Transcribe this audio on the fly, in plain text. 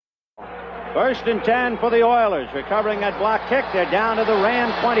First and 10 for the Oilers. Recovering that block kick. They're down to the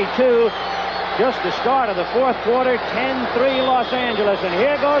Ram 22. Just the start of the fourth quarter. 10-3 Los Angeles. And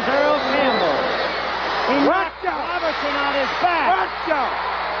here goes Earl Campbell. He knocked Robertson on his back. Watch out.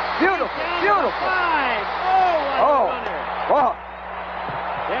 Beautiful. Beautiful. Five. Oh, what a runner. Wow.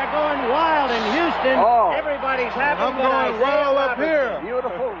 They're going wild in Houston. Everybody's happy. I'm going wild up here.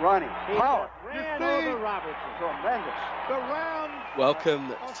 Beautiful running. Power. Ran over Robertson. Tremendous. The round.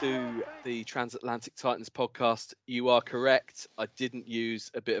 Welcome to the Transatlantic Titans podcast. You are correct. I didn't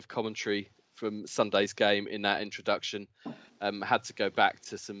use a bit of commentary from Sunday's game in that introduction. Had to go back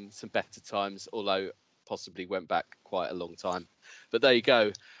to some better times, although possibly went back quite a long time. But there you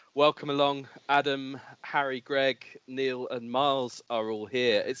go. Welcome along. Adam, Harry, Greg, Neil and Miles are all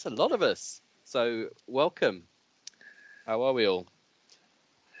here. It's a lot of us. So welcome. How are we all?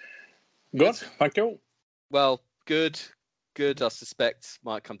 Good. Thank you. Well, good. I suspect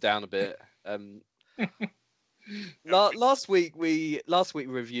might come down a bit. Last week we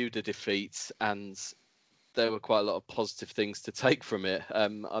reviewed a defeat, and there were quite a lot of positive things to take from it.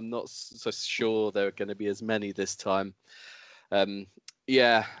 I'm not so sure there are going to be as many this time. Went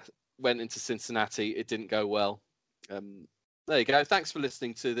into Cincinnati. It didn't go well. There you go. Thanks for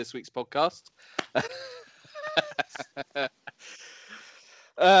listening to this week's podcast.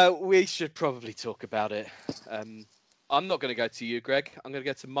 We should probably talk about it. I'm not going to go to you, Greg. I'm going to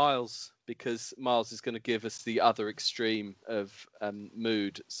go to Miles, because Miles is going to give us the other extreme of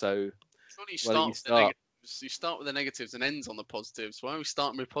mood. So surely you start with the negatives and ends on the positives. Why are we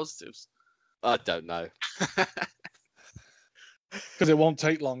starting with positives? I don't know. Because it won't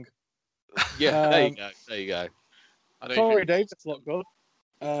take long. Yeah, there you go. Corey Davis looked good.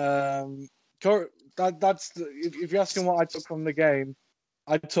 If you're asking what I took from the game,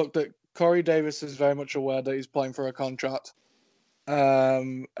 I took that Corey Davis is very much aware that he's playing for a contract,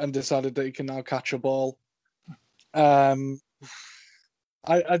 and decided that he can now catch a ball. I'd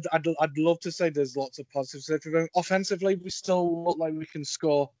love to say there's lots of positives. Offensively, we still look like we can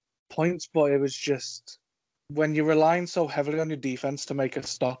score points, but it was just when you're relying so heavily on your defense to make a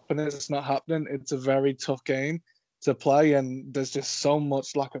stop and it's not happening, it's a very tough game to play, and there's just so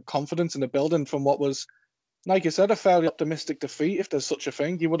much lack of confidence in the building from what was, like you said, a fairly optimistic defeat, if there's such a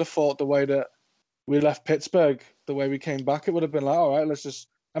thing. You would have thought the way that we left Pittsburgh, the way we came back, it would have been like, all right,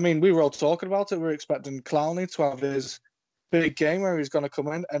 we were all talking about it. We were expecting Clowney to have his big game where he's going to come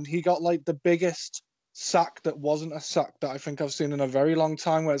in, and he got like the biggest sack that wasn't a sack that I think I've seen in a very long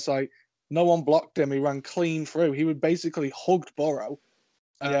time, where it's like no one blocked him. He ran clean through. He would basically hugged Burrow.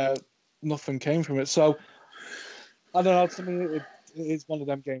 Nothing came from it. So I don't know. To me, it's one of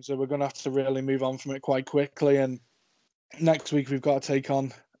them games where we're going to have to really move on from it quite quickly. And next week we've got to take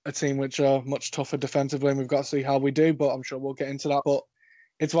on a team which are much tougher defensively, and we've got to see how we do. But I'm sure we'll get into that. But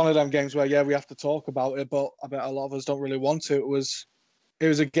it's one of them games where, we have to talk about it, but I bet a lot of us don't really want to. It was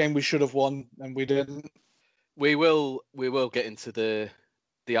a game we should have won, and we didn't. We will get into the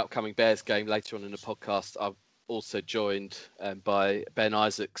upcoming Bears game later on in the podcast. I've also joined by Ben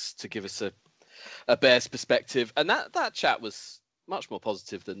Isaacs to give us a Bears perspective, and that chat was much more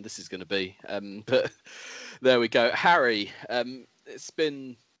positive than this is going to be. But there we go. Harry, it's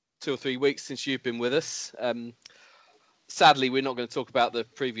been 2 or 3 weeks since you've been with us. Sadly, we're not going to talk about the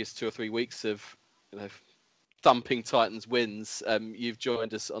previous 2 or 3 weeks of thumping Titans wins. You've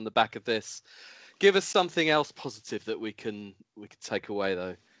joined us on the back of this. Give us something else positive that we can take away,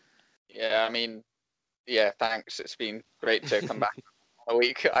 though. Yeah, thanks. It's been great to come back a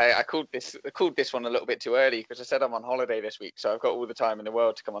week. I called this one a little bit too early because I said I'm on holiday this week, so I've got all the time in the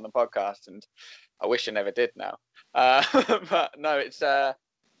world to come on the podcast, and I wish I never did now. But no, it's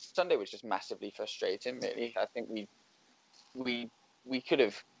Sunday was just massively frustrating. Really, I think we could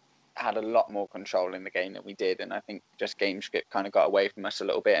have had a lot more control in the game than we did, and I think just game script kind of got away from us a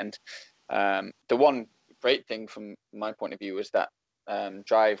little bit. And the one great thing from my point of view was that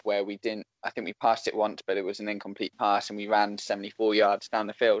drive where we passed it once, but it was an incomplete pass, and we ran 74 yards down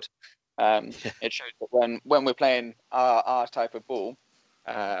the field. It shows that when we're playing our type of ball,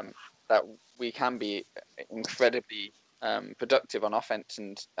 that we can be incredibly productive on offense.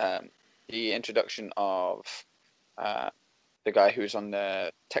 And the introduction of the guy who was on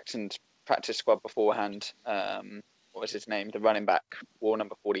the Texans practice squad beforehand, what was his name? The running back, wore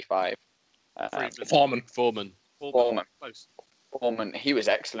number 45. Foreman. He was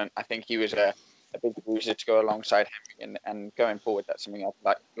excellent. I think he was a big bruiser to go alongside Henry, and going forward, that's something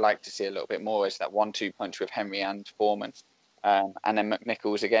I'd like to see a little bit more, is that 1-2 punch with Henry and Foreman. And then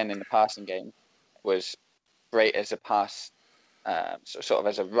McNichols again in the passing game was great as a pass, sort of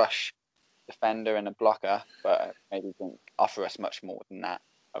as a rush defender and a blocker, but maybe didn't offer us much more than that.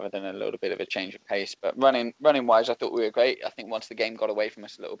 other than a little bit of a change of pace. But running wise, I thought we were great. I think once the game got away from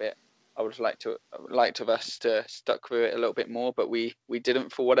us a little bit, I would have liked of us to stuck through it a little bit more, but we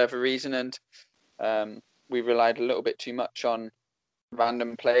didn't for whatever reason, and we relied a little bit too much on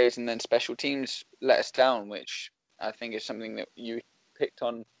random players, and then special teams let us down, which I think is something that you picked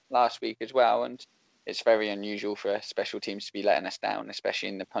on last week as well, and it's very unusual for special teams to be letting us down, especially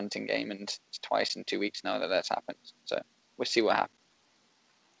in the punting game, and it's twice in 2 weeks now that that's happened. So we'll see what happens.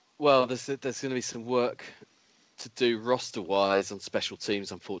 Well, there's going to be some work to do roster-wise on special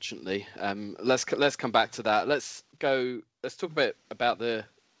teams, unfortunately. Let's come back to that. Let's talk a bit about the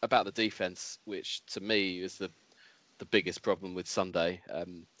defense, which to me is the biggest problem with Sunday.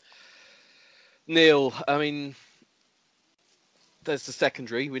 Neil, I mean, there's the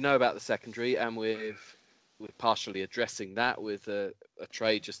secondary. We know about the secondary, and we're partially addressing that with a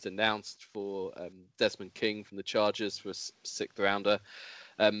trade just announced for Desmond King from the Chargers for a 6th rounder.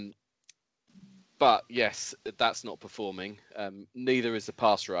 But yes, that's not performing. Neither is the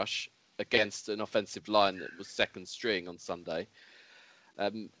pass rush against an offensive line that was second string on Sunday.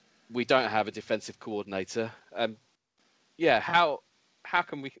 We don't have a defensive coordinator. How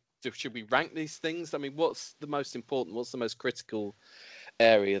can we? Should we rank these things? I mean, what's the most important? What's the most critical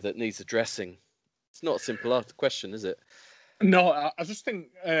area that needs addressing? It's not a simple question, is it? No, I just think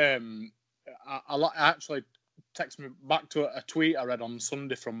I actually text me back to a tweet I read on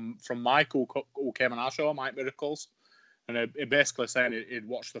Sunday from Mike, who came on our show, Mike Miracles, and he basically saying he'd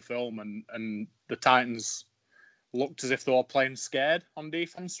watched the film and the Titans looked as if they were playing scared on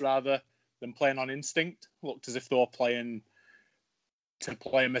defense rather than playing on instinct. Looked as if they were playing to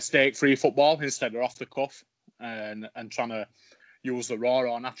play mistake-free football instead of off the cuff and trying to use the raw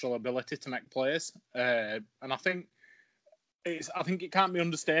or natural ability to make plays. And I think it can't be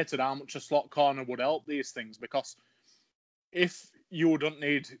understated how much a slot corner would help these things, because if you don't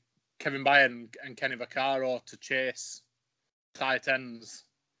need Kevin Byard and Kenny Vaccaro to chase tight ends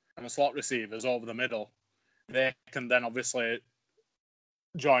and the slot receivers over the middle, they can then obviously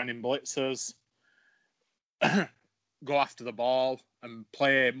join in blitzers, go after the ball and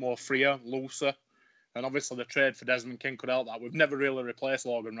play more freer, looser. And obviously the trade for Desmond King could help that. We've never really replaced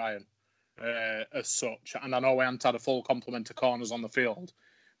Logan Ryan as such. And I know we haven't had a full complement of corners on the field,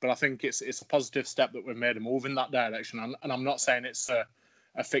 but I think it's a positive step that we've made a move in that direction. And I'm not saying it's a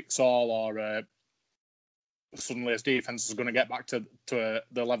fix-all or suddenly his defence is going to get back to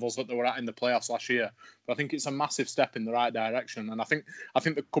the levels that they were at in the playoffs last year. But I think it's a massive step in the right direction. And I think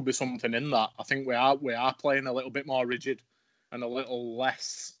there could be something in that. I think we are playing a little bit more rigid and a little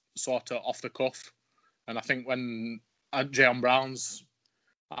less sort of off the cuff. And I think when Jayon Brown's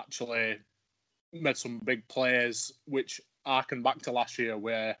actually made some big plays, which harken back to last year,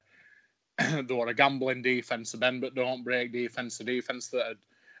 where they were a gambling defence, a bend but don't break defence, a defence that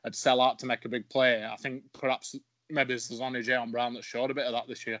had sell out to make a big play. I think perhaps maybe there's only Jayon Brown that showed a bit of that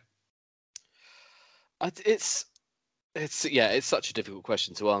this year. It's such a difficult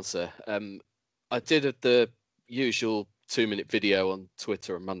question to answer. I did the usual 2-minute video on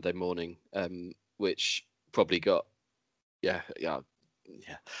Twitter on Monday morning, which probably got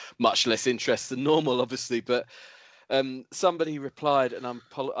much less interest than normal, obviously. But somebody replied, and I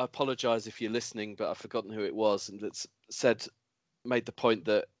apologise if you're listening, but I've forgotten who it was, and it made the point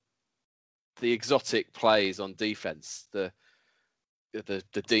that the exotic plays on defense, the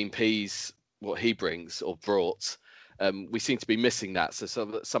Dean Pease, what he brings or brought, we seem to be missing that. So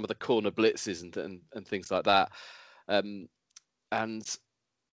some of the corner blitzes and things like that.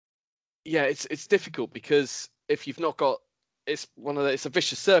 It's difficult because if you've not got, it's a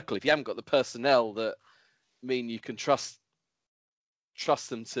vicious circle. If you haven't got the personnel that mean you can trust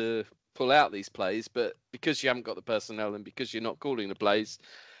them to pull out these plays, but because you haven't got the personnel and because you're not calling the plays,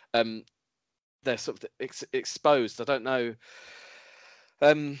 they're sort of exposed. I don't know.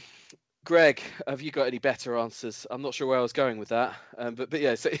 Greg, have you got any better answers? I'm not sure where I was going with that, but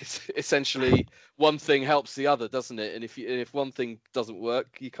yeah, it's essentially one thing helps the other, doesn't it? And if one thing doesn't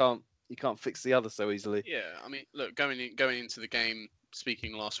work, you can't fix the other so easily. Yeah, I mean, look, going into the game,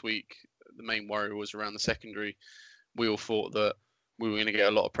 speaking last week, the main worry was around the secondary. We all thought that we were going to get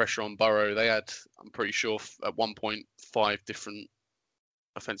a lot of pressure on Burrow. They had, I'm pretty sure, at one point, 5 different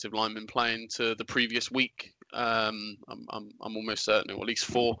offensive linemen playing to the previous week. I'm almost certain, or at least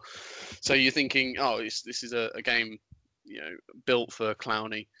 4. So you're thinking, this is a game, built for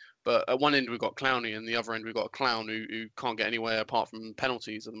Clowney. But at one end we've got Clowney, and the other end we've got a clown who can't get anywhere apart from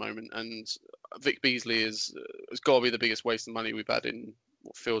penalties at the moment. And Vic Beasley has got to be the biggest waste of money we've had in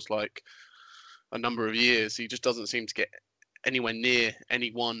what feels like a number of years. He just doesn't seem to get anywhere near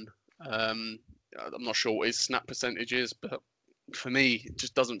anyone. I'm not sure what his snap percentage is, but for me, it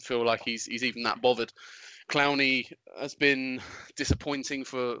just doesn't feel like he's even that bothered. Clowney has been disappointing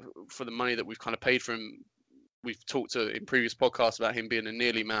for the money that we've kind of paid for him. We've talked in previous podcasts about him being a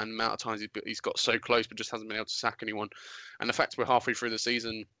nearly man. The amount of times he's got so close, but just hasn't been able to sack anyone. And the fact we're halfway through the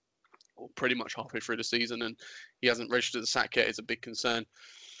season, or pretty much halfway through the season, and he hasn't registered the sack yet is a big concern.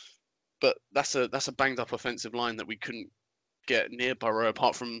 But that's a banged up offensive line that we couldn't get near Burrow,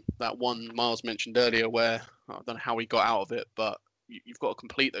 apart from that one Miles mentioned earlier, where I don't know how he got out of it, but you've got to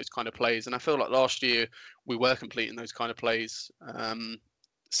complete those kind of plays. And I feel like last year we were completing those kind of plays.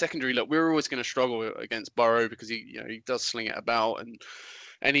 Secondary, look, we're always going to struggle against Burrow because he does sling it about, and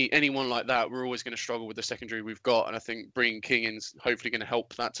anyone like that, we're always going to struggle with the secondary we've got. And I think bringing King in is hopefully going to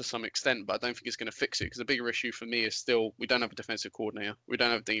help that to some extent, but I don't think it's going to fix it, because the bigger issue for me is still we don't have a defensive coordinator, we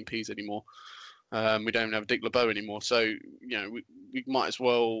don't have Dean Pease anymore, we don't even have Dick LeBeau anymore. So we might as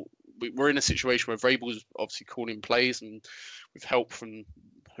well. We're in a situation where Vrabel's obviously calling plays, and with help from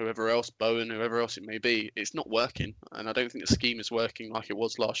whoever else, Bowen, whoever else it may be, it's not working. And I don't think the scheme is working like it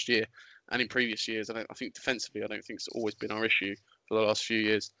was last year and in previous years. I think defensively, I don't think it's always been our issue for the last few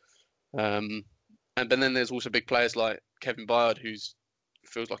years. But then there's also big players like Kevin Byard, who's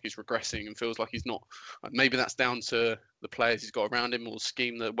feels like he's regressing and feels like he's not. Maybe that's down to the players he's got around him, or the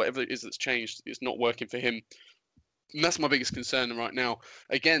scheme, that whatever it is that's changed, it's not working for him. And that's my biggest concern right now.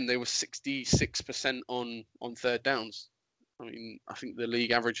 Again, they were 66% on third downs. I mean, I think the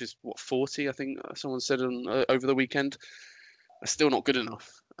league average is 40. I think someone said over the weekend. That's still not good enough.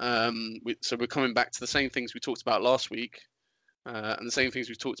 So we're coming back to the same things we talked about last week, and the same things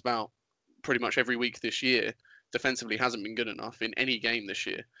we've talked about pretty much every week this year. Defensively hasn't been good enough in any game this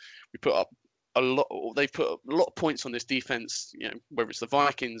year. We put up a lot. They've put a lot of points on this defense. Whether it's the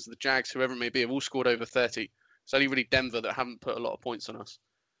Vikings, the Jags, whoever it may be, have all scored over 30. It's only really Denver that haven't put a lot of points on us.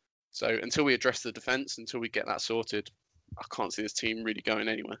 So until we address the defense, until we get that sorted, I can't see this team really going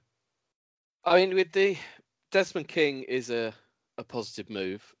anywhere. I mean, with the Desmond King is a positive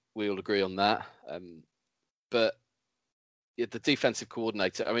move. We all agree on that. But the defensive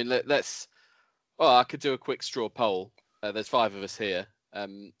coordinator. I mean, let's. Well, I could do a quick straw poll. There's 5 of us here.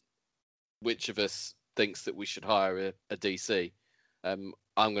 Which of us thinks that we should hire a DC? I'm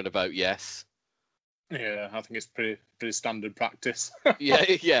going to vote yes. Yeah, I think it's pretty standard practice.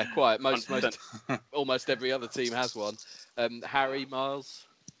 yeah, quite. Most almost every other team has one. Harry, Miles.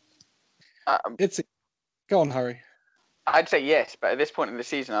 Go on, Harry. I'd say yes, but at this point in the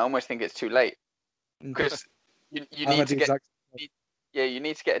season, I almost think it's too late, because you need to get you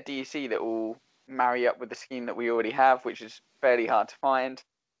need to get a DC that will marry up with the scheme that we already have, which is fairly hard to find,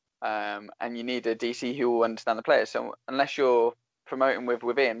 and you need a DC who will understand the players. So unless you're promoting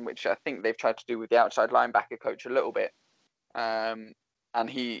within, which I think they've tried to do with the outside linebacker coach a little bit, and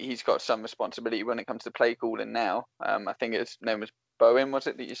he's got some responsibility when it comes to play calling now. I think his name was Bowen, was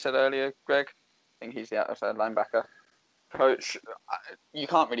it, that you said earlier, Greg? I think he's the outside linebacker coach. You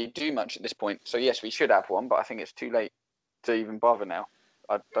can't really do much at this point. So yes, we should have one, but I think it's too late to even bother now.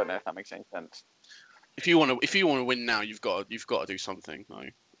 I don't know if that makes any sense. If you want to win now, you've got to do something.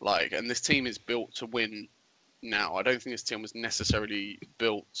 And this team is built to win now. I don't think this team was necessarily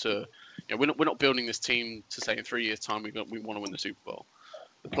built to. We're not building this team to say in 3 years' time we want to win the Super Bowl.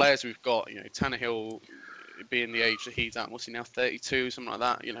 The players we've got, Tannehill being the age that he's at, what's he now, 32, something like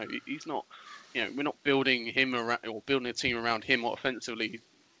that. He's not. We're not building him around or building a team around him offensively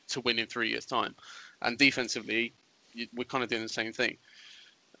to win in 3 years' time, and defensively, we're kind of doing the same thing.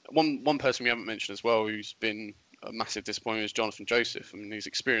 One person we haven't mentioned as well, who's been a massive disappointment, is Jonathan Joseph. I mean, he's an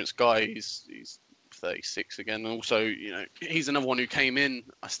experienced guy. He's 36 again. And also, he's another one who came in.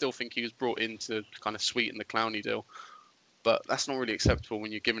 I still think he was brought in to kind of sweeten the Clowney deal, but that's not really acceptable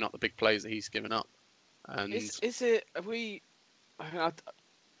when you're giving up the big plays that he's given up. And is it? Are we?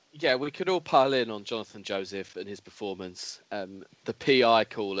 Yeah, we could all pile in on Jonathan Joseph and his performance. The PI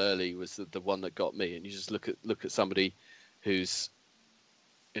call early was the one that got me, and you just look at somebody who's,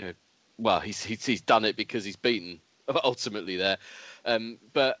 he's done it because he's beaten ultimately there.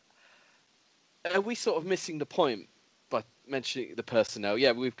 But are we sort of missing the point by mentioning the personnel?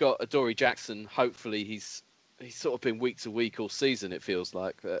 Yeah, we've got Adoree Jackson. Hopefully he's sort of been week to week all season, it feels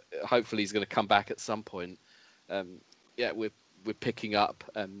like. Hopefully he's going to come back at some point. We're picking up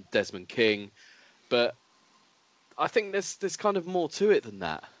Desmond King, but I think there's kind of more to it than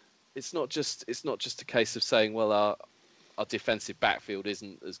that. It's not just a case of saying, well, our defensive backfield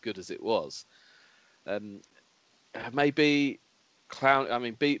isn't as good as it was. Maybe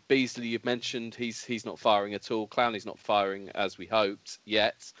Beasley, you've mentioned, he's not firing at all. Clowney's not firing as we hoped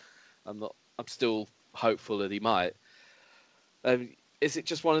yet. I'm still hopeful that he might. Is it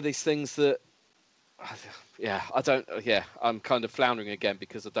just one of these things that Yeah, I don't. Yeah, I'm kind of floundering again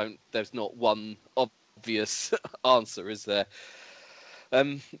because there's not one obvious answer, is there?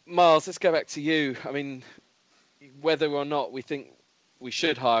 Miles, let's go back to you. I mean, whether or not we think we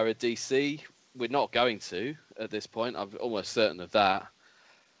should hire a DC, we're not going to at this point. I'm almost certain of that.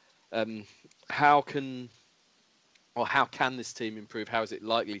 How can this team improve? How is it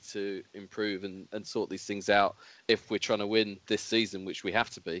likely to improve and sort these things out if we're trying to win this season, which we have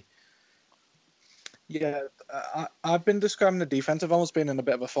to be? Yeah, I've been describing the defense have almost been in a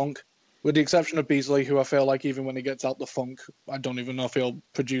bit of a funk, with the exception of Beasley, who I feel like even when he gets out the funk, I don't even know if he'll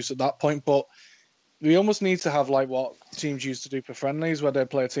produce at that point. But we almost need to have like what teams used to do for friendlies, where they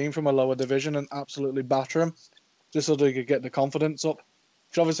play a team from a lower division and absolutely batter them, just so they could get the confidence up.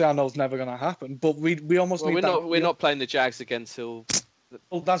 Which obviously I know is never going to happen, but we almost need that. We're not playing the Jags again till.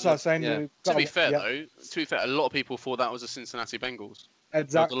 Well, that's what I was saying. Yeah. To be fair, a lot of people thought that was the Cincinnati Bengals.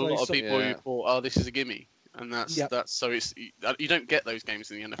 Exactly. There was a lot of people who thought, "Oh, this is a gimme," and that's so it's you don't get those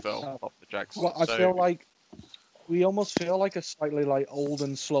games in the NFL off the Jags. Well, I feel like we almost feel like a slightly like old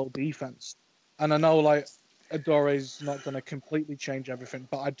and slow defense, and I know like Adore's not going to completely change everything,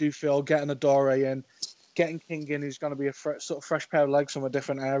 but I do feel getting Adore in, getting King in, who's going to be a sort of fresh pair of legs from a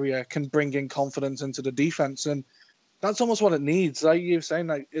different area, can bring in confidence into the defense, and that's almost what it needs. Like you were saying,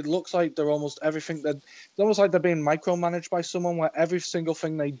 like it looks like they're almost everything that it's almost like they're being micromanaged by someone, where every single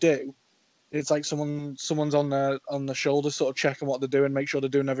thing they do, it's like someone's on the shoulder, sort of checking what they're doing, make sure they're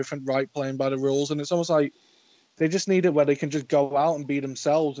doing everything right, playing by the rules, and it's almost like they just need it where they can just go out and be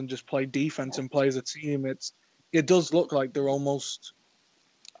themselves and just play defense and play as a team. It does look like they're almost,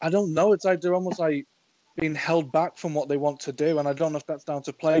 I don't know, it's like they're almost like being held back from what they want to do, and I don't know if that's down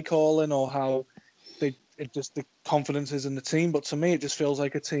to play calling or how the confidence is in the team, but to me it just feels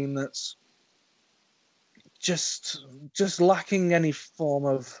like a team that's just lacking any form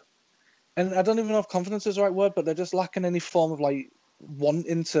of, and I don't even know if confidence is the right word, but they're just lacking any form of like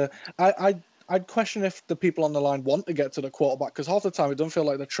wanting to. I'd question if the people on the line want to get to the quarterback, because half the time it doesn't feel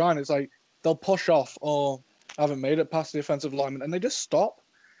like they're trying. It's like they'll push off or haven't made it past the offensive lineman and they just stop,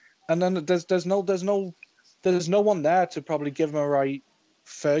 and then there's no one there to probably give them a right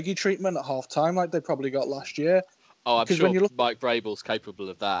Fergie treatment at half time like they probably got last year. Oh, I'm sure Mike Vrabel's capable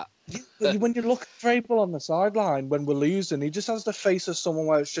of that. When you look at Vrabel on the sideline when we're losing, he just has the face of someone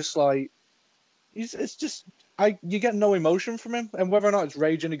where it's just like, you get no emotion from him, and whether or not it's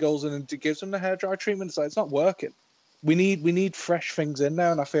rage and he goes in and gives him the hairdryer treatment, it's like it's not working. We need fresh things in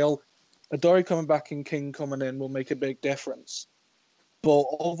there, and I feel Adore coming back and King coming in will make a big difference. But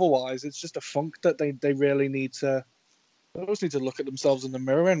otherwise, it's just a funk that they really need to. They always need to look at themselves in the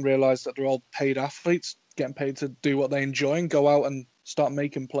mirror and realize that they're all paid athletes, getting paid to do what they enjoy and go out and start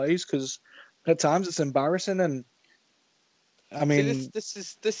making plays. Because at times it's embarrassing, and I mean, this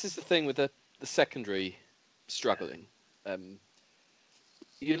is the thing with the secondary struggling.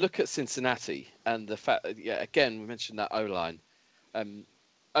 You look at Cincinnati and the fact, again we mentioned that O-line.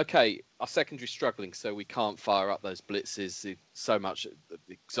 Okay, our secondary struggling, so we can't fire up those blitzes. So much the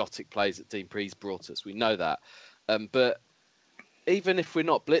exotic plays that Dean Pre's brought us. We know that. But even if we're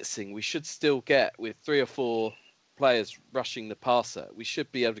not blitzing, we should still get, with 3 or 4 players rushing the passer, we should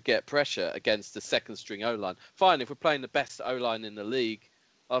be able to get pressure against the second string O-line. Fine, if we're playing the best O-line in the league,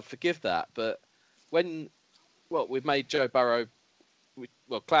 I'd forgive that. But we've made Joe Burrow,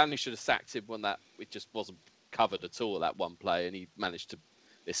 Clowney should have sacked him when it just wasn't covered at all, that one play, and he managed to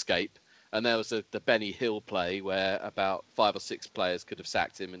escape. And there was the Benny Hill play where about 5 or 6 players could have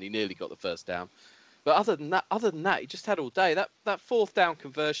sacked him and he nearly got the first down. But other than that, he just had all day. That 4th down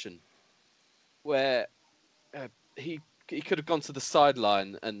conversion, where he could have gone to the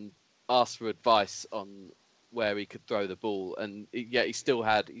sideline and asked for advice on where he could throw the ball, and he still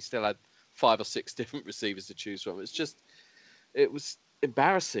had 5 or 6 different receivers to choose from. It was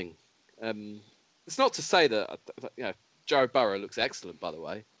embarrassing. It's not to say that Joe Burrow looks excellent, by the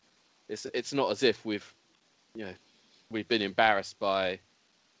way. It's not as if we've been embarrassed by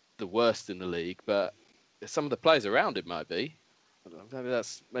the worst in the league, but some of the players around him might be.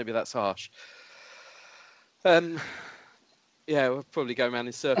 Maybe that's harsh. We're probably going around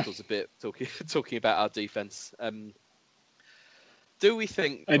in circles a bit talking about our defense. Do we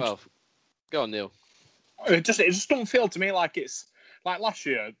think? Well, go on, Neil. It just don't feel to me like it's like last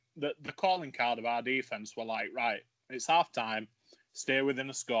year. The calling card of our defense were like, right, it's half time, stay within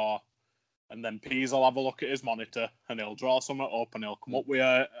a score. And then Pease will have a look at his monitor and he'll draw something up and he'll come up with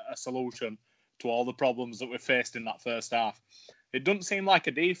a solution to all the problems that we faced in that first half. It doesn't seem like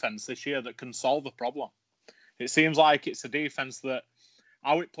a defense this year that can solve the problem. It seems like it's a defense that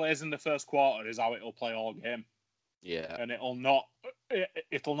how it plays in the first quarter is how it'll play all game. Yeah. And it'll not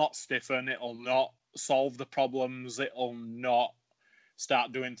stiffen. It'll not solve the problems. It'll not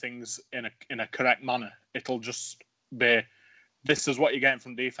start doing things in a correct manner. It'll just be, this is what you're getting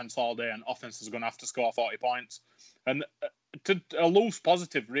from defense all day, and offense is going to have to score 40 points. And a loose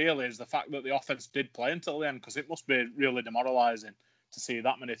positive, really, is the fact that the offense did play until the end, because it must be really demoralising to see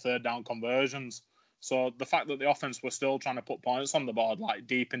that many third down conversions. So the fact that the offense was still trying to put points on the board, like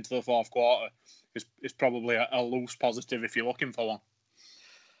deep into the fourth quarter, is probably a loose positive if you're looking for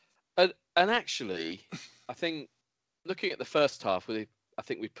one. And actually, I think looking at the first half, I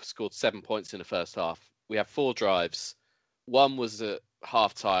think we scored 7 points in the first half. We had 4 drives. One was at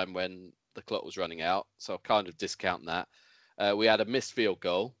halftime when the clock was running out, so I'll kind of discount that. We had a missed field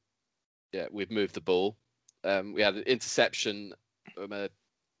goal. Yeah, we've moved the ball. We had an interception,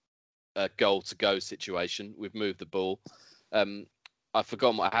 a goal to go situation. We've moved the ball. I've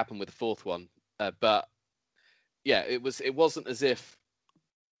forgotten what happened with the fourth one, but yeah, it wasn't as if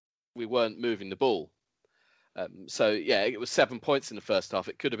we weren't moving the ball. So yeah, it was 7 points in the first half.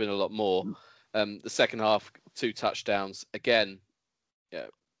 It could have been a lot more. The second half, 2 touchdowns. Again, yeah,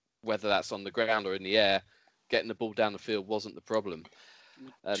 whether that's on the ground or in the air, getting the ball down the field wasn't the problem.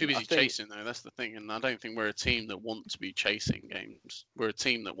 Too busy chasing, though. That's the thing. And I don't think we're a team that want to be chasing games. We're a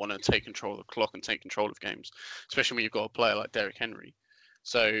team that want to take control of the clock and take control of games, especially when you've got a player like Derrick Henry.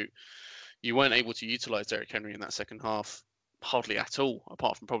 So you weren't able to utilise Derrick Henry in that second half hardly at all,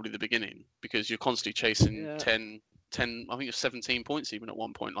 apart from probably the beginning, because you're constantly chasing 10, I think it's 17 points even at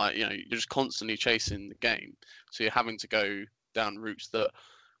one point. Like, you know, you're just constantly chasing the game. So you're having to go down routes that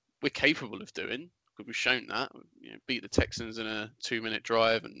we're capable of doing. We've shown that, you know, beat the Texans in a 2-minute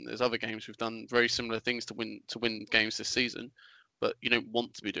drive, and there's other games we've done very similar things to win games this season. But you don't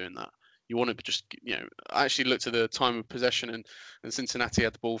want to be doing that. You want to just, you know, I actually looked at the time of possession, and Cincinnati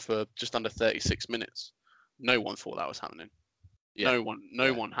had the ball for just under 36 minutes. No one thought that was happening. Yeah.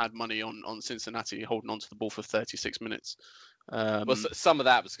 No one had money on Cincinnati holding on to the ball for 36 minutes. Well, some of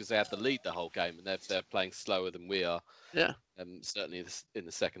that was because they had the lead the whole game, and they're playing slower than we are. Yeah. Certainly in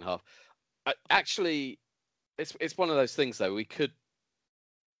the second half. Actually, it's one of those things though. We could,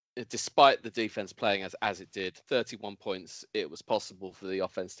 despite the defense playing as it did, 31 points, it was possible for the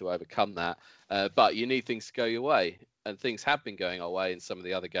offense to overcome that. But you need things to go your way, and things have been going our way in some of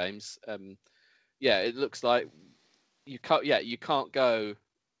the other games. It looks like you can't go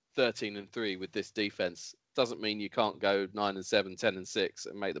 13-3 with this defense. Doesn't mean you can't go 9-7, 10-6,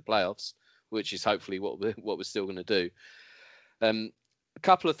 and make the playoffs, which is hopefully what we're still going to do. A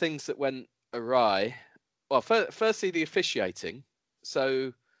couple of things that went awry. Well, firstly, the officiating.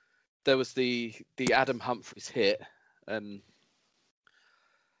 So there was the Adam Humphries hit.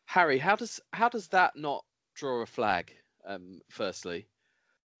 Harry, how does that not draw a flag? Firstly,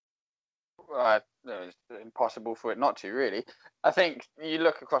 it's impossible for it not to, really. I think you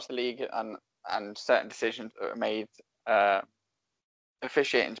look across the league and certain decisions that were made.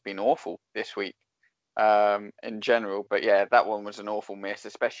 Officiating's been awful this week. In general, but yeah, that one was an awful miss,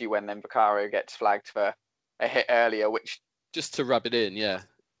 especially when then Vaccaro gets flagged for a hit earlier, which just to rub it in,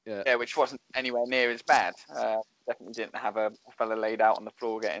 which wasn't anywhere near as bad. Definitely didn't have a fella laid out on the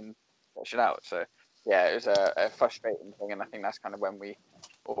floor getting shut out. So yeah, it was a frustrating thing, and I think that's kind of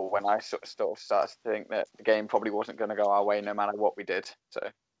when I sort of started to think that the game probably wasn't going to go our way no matter what we did. So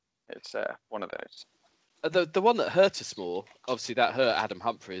it's one of those. The one that hurt us more, obviously, that hurt Adam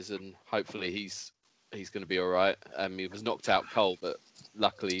Humphries, and hopefully he's going to be all right. He was knocked out cold, but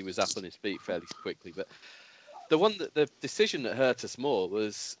luckily he was up on his feet fairly quickly. But the decision that hurt us more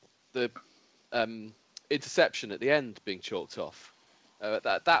was the interception at the end being chalked off.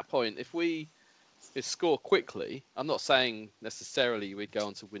 At that point, if we score quickly, I'm not saying necessarily we'd go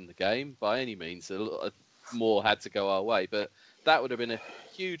on to win the game by any means. A lot more had to go our way, but that would have been a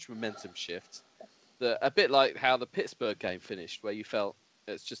huge momentum shift. A bit like how the Pittsburgh game finished, where you felt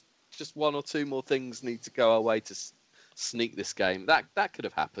it's just one or two more things need to go our way to sneak this game. That could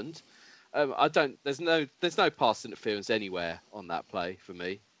have happened. There's no pass interference anywhere on that play for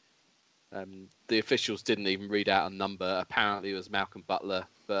me. The officials didn't even read out a number. Apparently it was Malcolm Butler,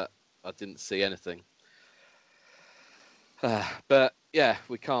 but I didn't see anything. But yeah,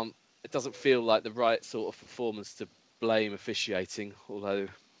 we can't. It doesn't feel like the right sort of performance to blame officiating, although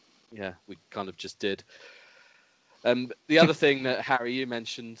yeah, we kind of just did. The other thing that, Harry, you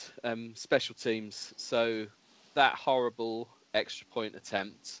mentioned, special teams. So that horrible extra point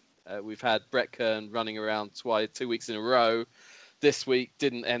attempt. We've had Brett Kern running around 2 weeks in a row. This week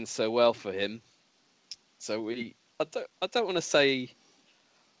didn't end so well for him. So I don't want to say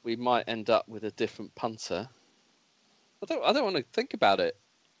we might end up with a different punter. I don't want to think about it.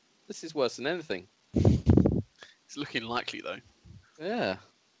 This is worse than anything. It's looking likely though. Yeah.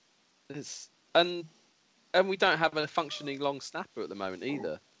 It's and we don't have a functioning long snapper at the moment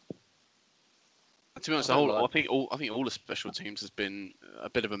either. To be honest, I think all the special teams has been a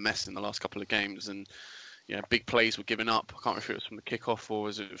bit of a mess in the last couple of games, and big plays were given up. I can't remember if it was from the kickoff or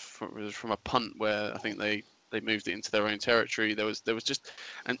was it from a punt where I think they moved it into their own territory. There was just,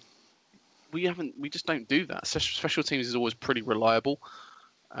 and we just don't do that. Special teams is always pretty reliable,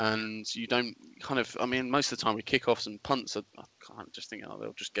 and you don't most of the time with kickoffs and punts, I kind of just think,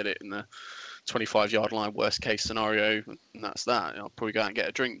 they'll just get it in the 25-yard line, worst case scenario, and that's that. I'll probably go out and get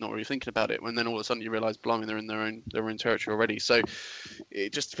a drink, not really thinking about it. When then all of a sudden you realise, blimey, they're in their own territory already. So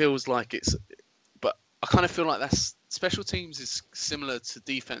it just feels like it's. But I kind of feel like that's special teams is similar to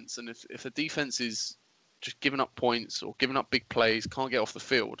defense, and if a defense is just giving up points or giving up big plays, can't get off the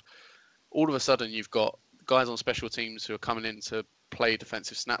field, all of a sudden you've got guys on special teams who are coming in to play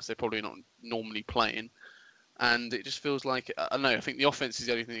defensive snaps they're probably not normally playing. And it just feels like, I don't know, I think the offense is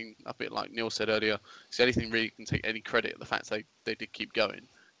the only thing, a bit like Neil said earlier, it's the only thing really can take any credit, the fact they did keep going.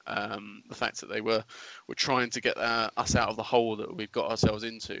 The fact that they were trying to get us out of the hole that we've got ourselves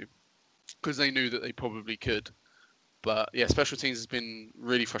into, because they knew that they probably could. But yeah, special teams has been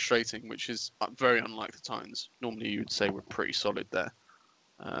really frustrating, which is very unlike the Titans. Normally you would say we're pretty solid there.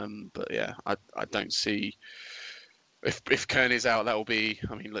 But yeah, I don't see... If Kern is out, that will be.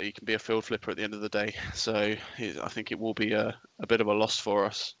 Look, he can be a field flipper at the end of the day. So I think it will be a bit of a loss for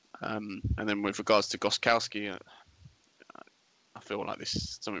us. And then with regards to Gostkowski, I feel like this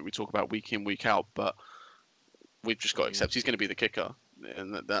is something we talk about week in, week out. But we've just got to accept he's going to be the kicker,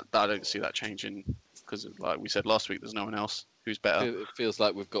 and that I don't see that changing because, like we said last week, there's no one else who's better. It feels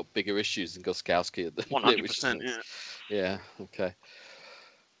like we've got bigger issues than Gostkowski at the 100%. Yeah. Yeah. Okay.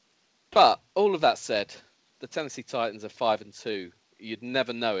 But all of that said, the Tennessee Titans are 5-2. You'd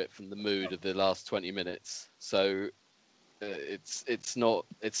never know it from the mood of the last 20 minutes. So it's not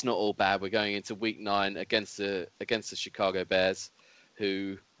all bad. We're going into Week 9 against the Chicago Bears,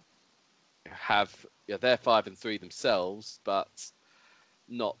 who have they're 5-3 themselves, but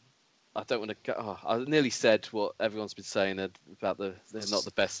not. I don't want to go. I nearly said what everyone's been saying about they're not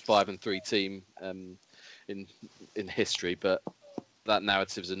the best 5-3 team in history, but that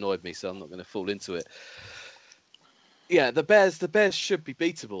narrative's annoyed me, so I'm not going to fall into it. Yeah, the Bears should be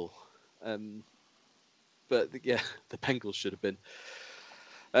beatable, but yeah, the Bengals should have been.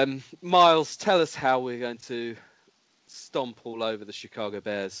 Miles, tell us how we're going to stomp all over the Chicago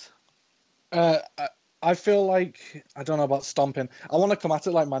Bears. I feel like, I don't know about stomping. I want to come at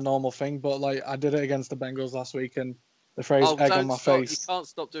it like my normal thing, but like I did it against the Bengals last week, and the phrase "egg on my face." You can't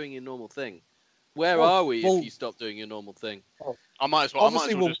stop doing your normal thing. Where are we if you stop doing your normal thing? I might as well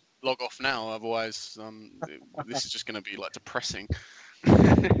just log off now, otherwise this is just going to be like depressing.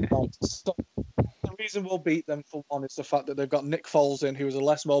 The reason we'll beat them, for one, is the fact that they've got Nick Foles in, who is a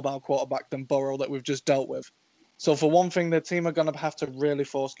less mobile quarterback than Burrow that we've just dealt with. So for one thing, the team are going to have to really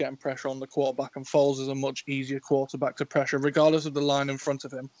force getting pressure on the quarterback, and Foles is a much easier quarterback to pressure, regardless of the line in front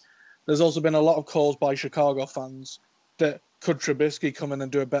of him. There's also been a lot of calls by Chicago fans that could Trubisky come in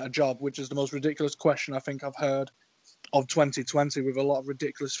and do a better job, which is the most ridiculous question I think I've heard of 2020, with a lot of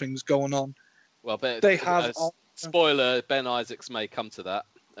ridiculous things going on. Well, they have spoiler. Ben Isaacs may come to that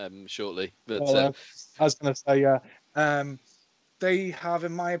shortly. But I was going to say, yeah, they have,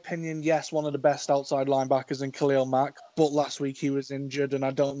 in my opinion, yes, one of the best outside linebackers in Khalil Mack, but last week he was injured, and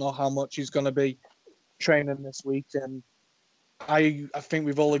I don't know how much he's going to be training this week. And I think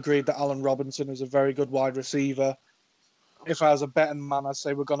we've all agreed that Allen Robinson is a very good wide receiver. If I was a betting man, I'd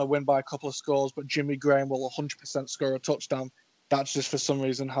say we're going to win by a couple of scores, but Jimmy Graham will 100% score a touchdown. That's just for some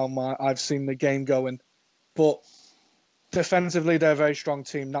reason how I've seen the game going. But defensively, they're a very strong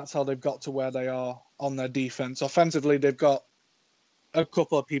team. That's how they've got to where they are on their defense. Offensively, they've got a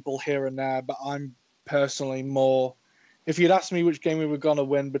couple of people here and there, but I'm personally more... If you'd asked me which game we were going to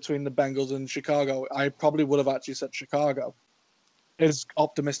win between the Bengals and Chicago, I probably would have actually said Chicago. As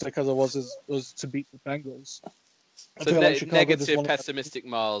optimistic as I was to beat the Bengals. So negative, pessimistic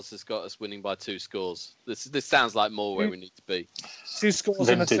Miles has got us winning by 2 scores. This sounds like more where we need to be. 2 scores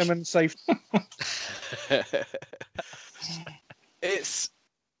and a Simmons safety.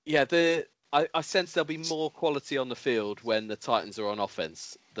 I sense there'll be more quality on the field when the Titans are on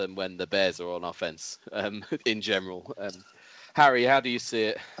offense than when the Bears are on offense. In general, Harry, how do you see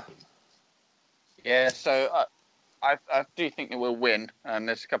it? Yeah, so I do think that we'll win, and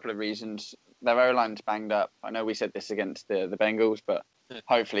there's a couple of reasons. Their O-line's banged up. I know we said this against the Bengals, but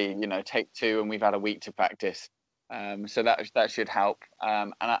hopefully, take 2 and we've had a week to practice. So that should help.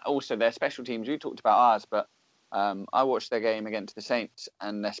 And also their special teams, you talked about ours, but I watched their game against the Saints,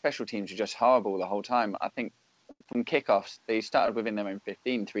 and their special teams were just horrible the whole time. I think from kickoffs, they started within their own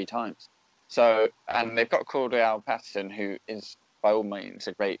 15 3 times. So, and they've got Cordell Patterson, who is by all means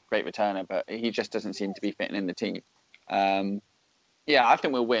a great returner, but he just doesn't seem to be fitting in the team. Yeah, I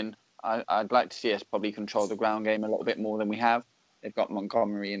think we'll win. I'd like to see us probably control the ground game a little bit more than we have. They've got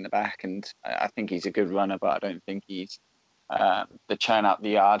Montgomery in the back, and I think he's a good runner, but I don't think he's the churn up the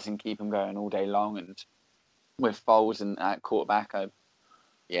yards and keep him going all day long. And with Foles and at quarterback,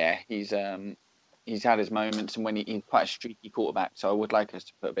 he's had his moments, and when he's quite a streaky quarterback, so I would like us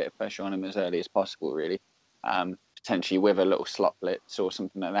to put a bit of pressure on him as early as possible, really. Potentially with a little slot blitz or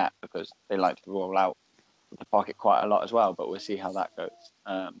something like that, because they like to roll out the pocket quite a lot as well, but we'll see how that goes.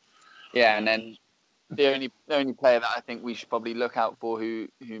 And then the only player that I think we should probably look out for who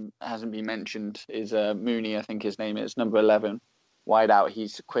hasn't been mentioned is Mooney, I think his name is, number 11, wide out.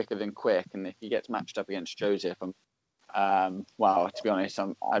 He's quicker than quick, and if he gets matched up against Joseph, to be honest,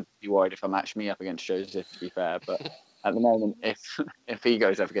 I'd be worried if I matched me up against Joseph, to be fair, but at the moment, if he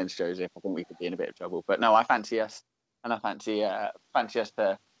goes up against Joseph, I think we could be in a bit of trouble. But no, I fancy us, and I fancy us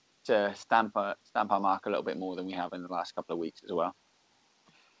to stamp our mark a little bit more than we have in the last couple of weeks as well.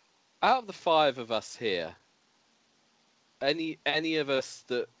 Out of the 5 of us here, any of us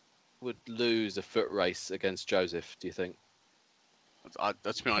that would lose a foot race against Joseph, do you think? To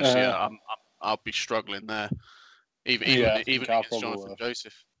be honest, I'll be struggling there, even against Jonathan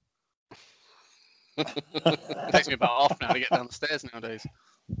Joseph. It takes me about half an hour to get down the stairs nowadays.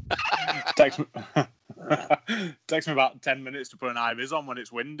 Takes me about 10 minutes to put an IVs on when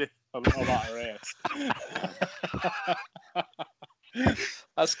it's windy. I don't know about a race.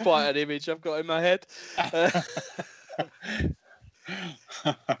 That's quite an image I've got in my head.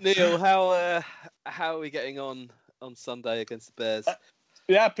 Neil, how are we getting on Sunday against the Bears?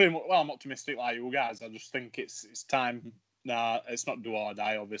 Yeah, pretty much. Well, I'm optimistic like you guys. I just think it's time. Nah, it's not do or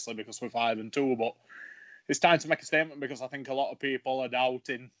die, obviously, because we're 5-2, but it's time to make a statement, because I think a lot of people are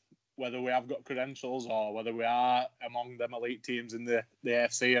doubting whether we have got credentials or whether we are among them elite teams in the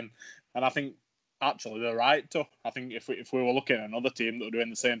AFC, and I think actually they're right to. I think if we were looking at another team that were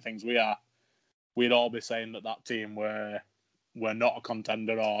doing the same things we are, we'd all be saying that team were not a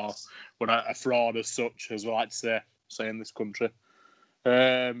contender or were a fraud as such, as we like to say in this country.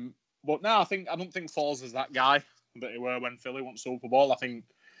 But no, I don't think Foles is that guy that he were when Philly won Super Bowl. I think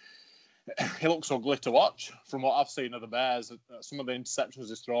he looks ugly to watch from what I've seen of the Bears. Some of the interceptions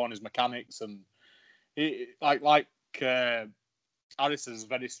he's thrown, his mechanics, and he, like Harris is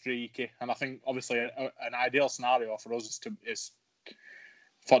very streaky. And I think obviously an ideal scenario for us is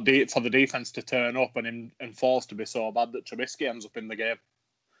for the defense to turn up and Foles to be so bad that Trubisky ends up in the game.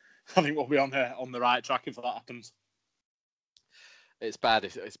 I think we'll be on the right track if that happens. It's bad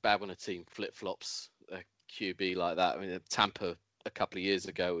when a team flip flops a QB like that. I mean, Tampa a couple of years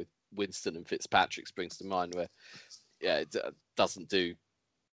ago with Winston and Fitzpatrick springs to mind, where it doesn't do.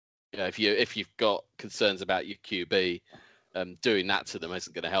 If you've got concerns about your QB, doing that to them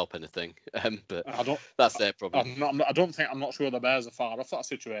isn't going to help anything. But that's their problem. I'm not sure the Bears are far off that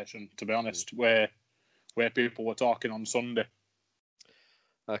situation, to be honest. Where people were talking on Sunday.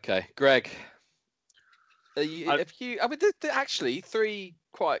 Okay, Greg. There are actually 3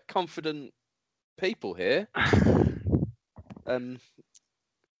 quite confident people here.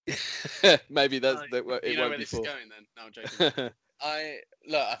 Maybe it won't where be this is going then. No, I'm joking. I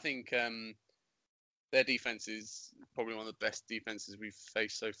think their defense is probably one of the best defenses we've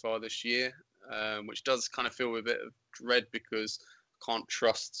faced so far this year, which does kind of fill with a bit of dread, because I can't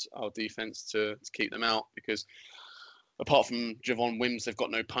trust our defense to keep them out, because apart from Javon Wims, they've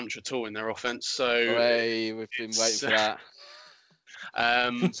got no punch at all in their offense. So we've been waiting for that. I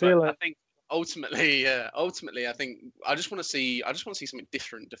think ultimately, I think I just want to see something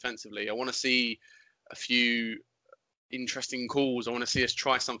different defensively. I want to see a few interesting calls. I want to see us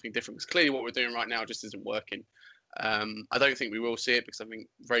try something different, because clearly what we're doing right now just isn't working. I don't think we will see it, because I think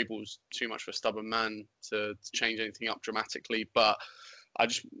Vrabel's too much of a stubborn man to change anything up dramatically. But I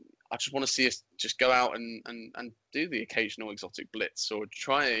just want to see us just go out and do the occasional exotic blitz, or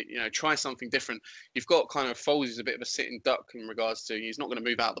try something different. You've got kind of Foles is a bit of a sitting duck in regards to he's not going to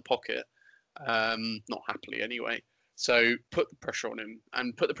move out of the pocket, not happily anyway. So put the pressure on him,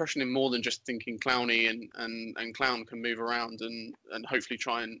 and put the pressure on him more than just thinking Clowney and Clown can move around and hopefully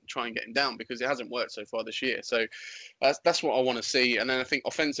try and get him down, because it hasn't worked so far this year. So that's what I want to see. And then I think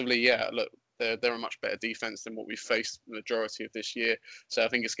offensively, look, they're a much better defense than what we've faced the majority of this year. So I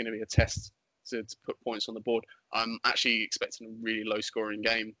think it's going to be a test to put points on the board. I'm actually expecting a really low scoring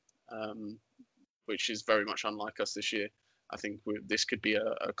game, which is very much unlike us this year. I think this could be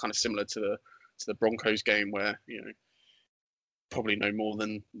a kind of similar to the Broncos game, where probably no more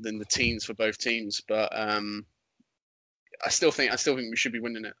than the teens for both teams. But I still think we should be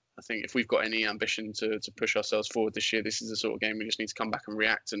winning it. I think if we've got any ambition to push ourselves forward this year, this is the sort of game we just need to come back and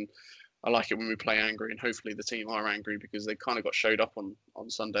react. And I like it when we play angry, and hopefully the team are angry because they kind of got showed up on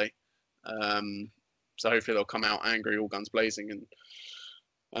Sunday. So hopefully they'll come out angry, all guns blazing,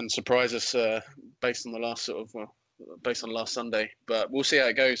 and surprise us based on the last Sunday. But we'll see how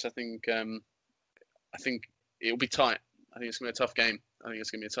it goes. I think it'll be tight. I think it's going to be a tough game. I think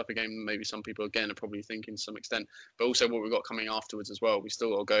it's going to be a tougher game than maybe some people, again, are probably thinking to some extent. But also what we've got coming afterwards as well. We still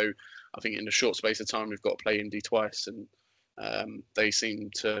got to go, I think, in a short space of time, we've got to play Indy twice. And they seem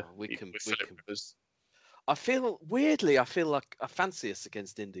to... I feel like I fancy us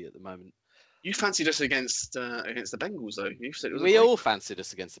against Indy at the moment. You fancied us against the Bengals, though. You said we all fancied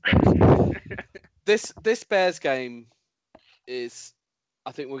us against the Bengals. This Bears game is...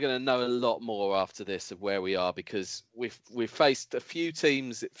 I think we're going to know a lot more after this of where we are, because we've faced a few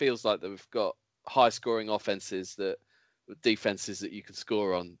teams. It feels like that we've got high-scoring offenses with defenses that you can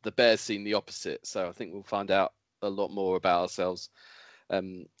score on. The Bears seem the opposite, so I think we'll find out a lot more about ourselves.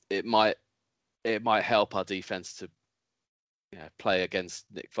 It might help our defense to play against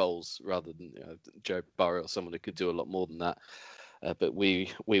Nick Foles rather than Joe Burrow or someone who could do a lot more than that. But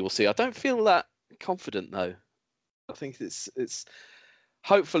we will see. I don't feel that confident though. I think it's.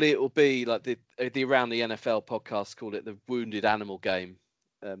 Hopefully it will be like the Around the NFL podcast called it the wounded animal game.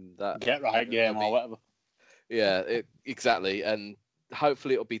 That get right game or whatever. Yeah, exactly. And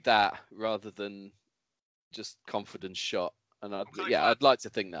hopefully it'll be that rather than just confidence shot. And I'd like to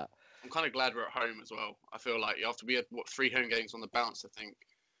think that. I'm kind of glad we're at home as well. I feel like after we had 3 home games on the bounce, I think,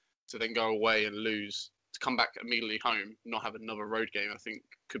 to then go away and lose, to come back immediately home, not have another road game, I think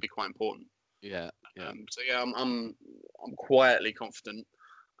could be quite important. Yeah. I'm quietly confident.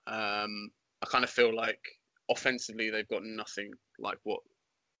 I kind of feel like offensively they've got nothing like what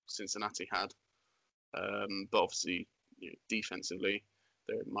Cincinnati had, but obviously defensively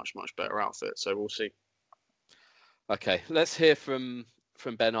they're a much better outfit. So we'll see. Okay, let's hear from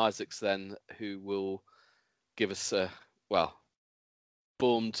Ben Isaacs then, who will give us a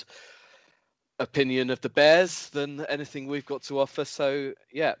formed opinion of the Bears than anything we've got to offer. So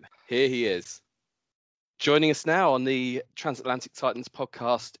yeah, here he is. Joining us now on the Transatlantic Titans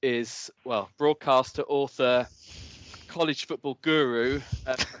podcast is, broadcaster, author, college football guru,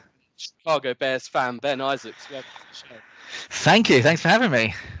 Chicago Bears fan, Ben Isaacs. Welcome to the show. Thank you. Thanks for having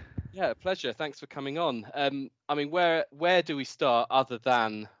me. Yeah, pleasure. Thanks for coming on. Where do we start other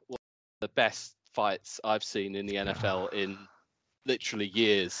than the best fights I've seen in the NFL in literally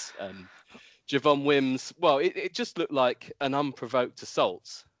years? Javon Wims, it just looked like an unprovoked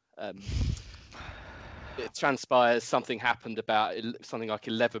assault. It transpires something happened about something like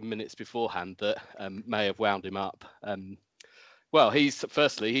 11 minutes beforehand that may have wound him up. He's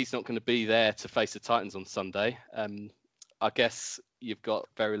not going to be there to face the Titans on Sunday. I guess you've got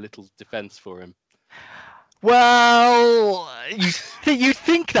very little defense for him. Well, you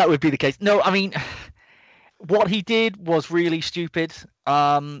think that would be the case. No, I mean, what he did was really stupid,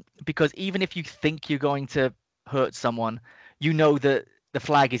 because even if you think you're going to hurt someone, you know that the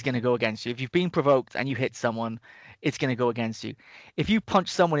flag is going to go against you. If you've been provoked and you hit someone, it's going to go against you. If you punch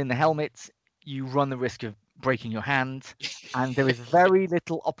someone in the helmet, you run the risk of breaking your hand, and there is very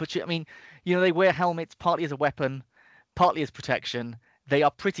little opportunity. I mean, they wear helmets partly as a weapon, partly as protection. They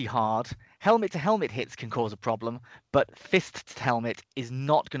are pretty hard. Helmet to helmet hits can cause a problem, but fist to helmet is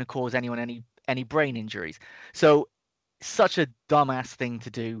not going to cause anyone any brain injuries. So such a dumbass thing to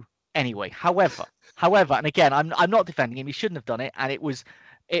do anyway. However, and again, I'm not defending him. He shouldn't have done it, and it was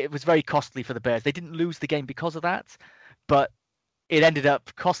very costly for the Bears. They didn't lose the game because of that, but it ended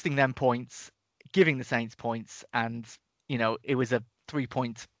up costing them points, giving the Saints points, and it was a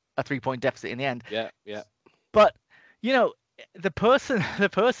 3-point deficit in the end. Yeah. But the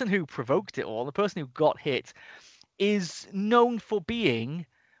person who provoked it all, the person who got hit, is known for being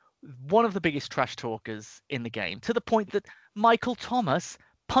one of the biggest trash talkers in the game, to the point that Michael Thomas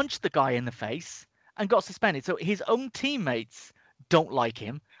punched the guy in the face and got suspended. So his own teammates don't like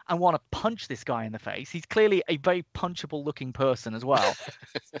him and want to punch this guy in the face. He's clearly a very punchable looking person as well.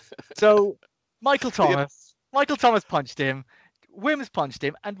 So Michael Thomas punched him, Wims punched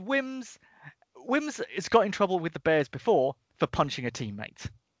him, and Wims has got in trouble with the Bears before for punching a teammate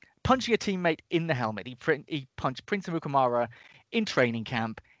in the helmet. He punched Prince Amukamara in training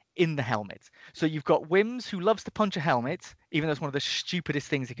camp in the helmet. So you've got Wims, who loves to punch a helmet, even though it's one of the stupidest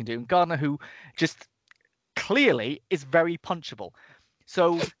things he can do, and Gardner, who just clearly is very punchable.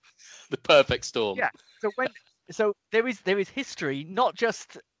 So the perfect storm. Yeah. So there is history, not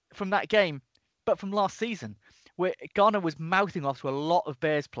just from that game, but from last season, where Gardner was mouthing off to a lot of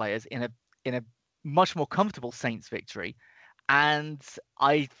Bears players in a much more comfortable Saints victory. And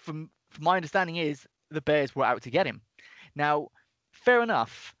from my understanding is the Bears were out to get him. Now, fair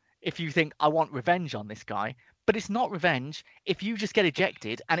enough if you think I want revenge on this guy, but it's not revenge if you just get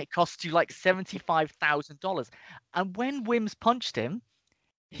ejected and it costs you like $75,000. And when Wims punched him,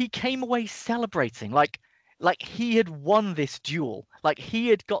 he came away celebrating like he had won this duel, like he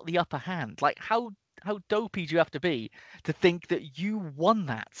had got the upper hand. Like how dopey do you have to be to think that you won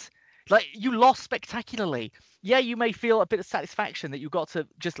that? Like you lost spectacularly. Yeah, you may feel a bit of satisfaction that you got to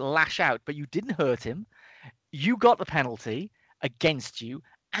just lash out, but you didn't hurt him. You got the penalty against you,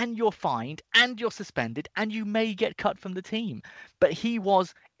 and you're fined, and you're suspended, and you may get cut from the team. But he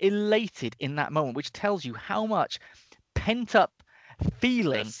was elated in that moment, which tells you how much pent-up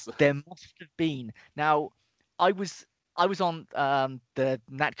feeling there must have been. Now, I was on the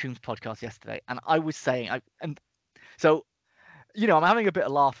Nat Coombs podcast yesterday, and I was saying, so I'm having a bit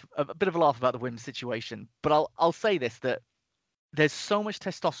of a laugh about the Wims situation, but I'll say this, that there's so much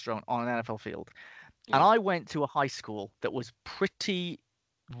testosterone on an NFL field. Yeah. And I went to a high school that was pretty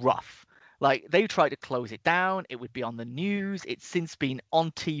rough. Like they tried to close it down. It would be on the news. It's since been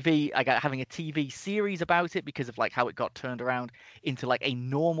on TV. I got having a TV series about it because of like how it got turned around into like a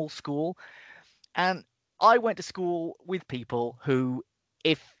normal school. And I went to school with people who,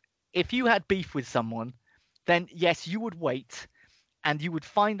 if you had beef with someone, then yes, you would wait and you would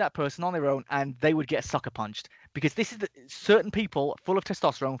find that person on their own and they would get sucker punched, because this is certain people full of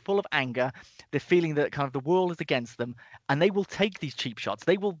testosterone, full of anger. They're feeling that kind of the world is against them, and they will take these cheap shots.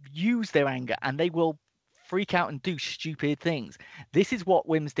 They will use their anger and they will freak out and do stupid things. This is what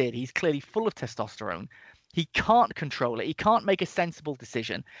Wims did. He's clearly full of testosterone. He can't control it. He can't make a sensible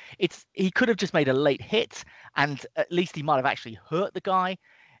decision. He could have just made a late hit, and at least he might have actually hurt the guy.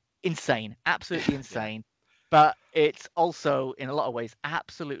 Insane, absolutely insane. But it's also, in a lot of ways,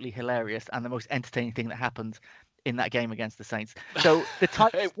 absolutely hilarious and the most entertaining thing that happened in that game against the Saints. So the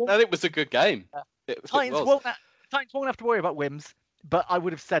Titans, it was a good game. Titans won't have to worry about Wims, but I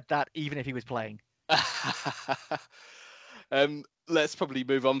would have said that even if he was playing. Let's probably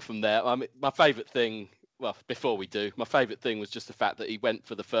move on from there. I mean, my favourite thing, well, before we do, my favourite thing was just the fact that he went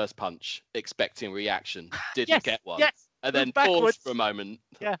for the first punch, expecting reaction, didn't get one, and then paused for a moment.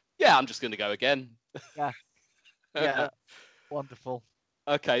 Yeah, I'm just going to go again. Yeah. Yeah, wonderful.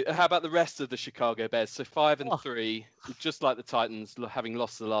 Okay, how about the rest of the Chicago Bears? So 5-3, just like the Titans, having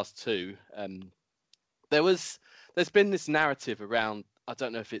lost the last two. There's been this narrative around, I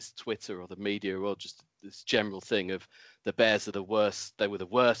don't know if it's Twitter or the media or just this general thing of the Bears are the worst. They were the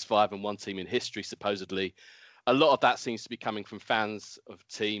worst 5-1 team in history, supposedly. A lot of that seems to be coming from fans of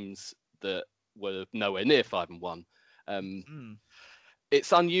teams that were nowhere near 5-1.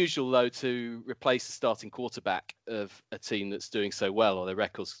 It's unusual, though, to replace the starting quarterback of a team that's doing so well, or the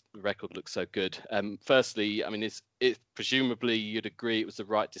record looks so good. Firstly, I mean, it presumably you'd agree it was the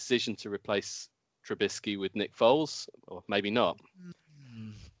right decision to replace Trubisky with Nick Foles, or maybe not.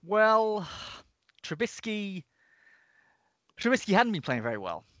 Well, Trubisky hadn't been playing very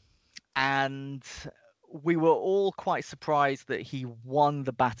well, and we were all quite surprised that he won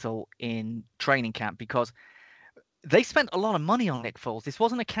the battle in training camp, because they spent a lot of money on Nick Foles. This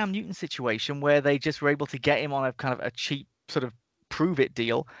wasn't a Cam Newton situation where they just were able to get him on a kind of a cheap sort of prove it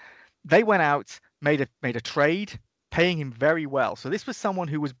deal. They went out, made a trade, paying him very well. So this was someone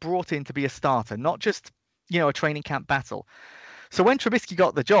who was brought in to be a starter, not just, a training camp battle. So when Trubisky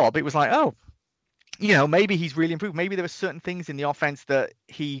got the job, it was like, oh, maybe he's really improved. Maybe there were certain things in the offense that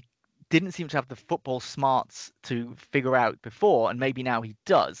he didn't seem to have the football smarts to figure out before, and maybe now he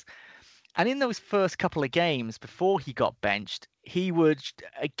does. And in those first couple of games before he got benched, he would,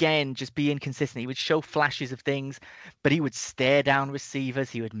 again, just be inconsistent. He would show flashes of things, but he would stare down receivers.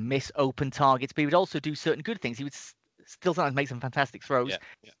 He would miss open targets, but he would also do certain good things. He would still sometimes make some fantastic throws.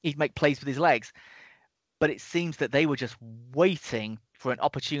 Yeah. He'd make plays with his legs. But it seems that they were just waiting for an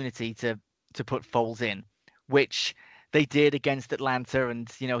opportunity to put Foles in, which they did against Atlanta.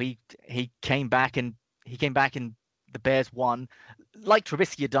 And, he came back and the Bears won, like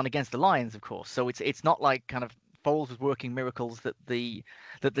Trubisky had done against the Lions, of course. So it's not like kind of Foles was working miracles that the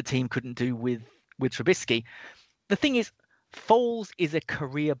team couldn't do with Trubisky. The thing is, Foles is a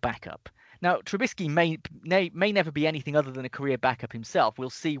career backup. Now, Trubisky may never be anything other than a career backup himself. We'll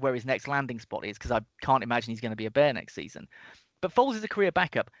see where his next landing spot is, because I can't imagine he's going to be a Bear next season. But Foles is a career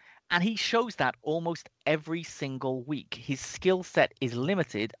backup, and he shows that almost every single week. His skill set is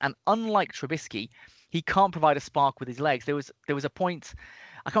limited, and unlike Trubisky, he can't provide a spark with his legs. There was a point,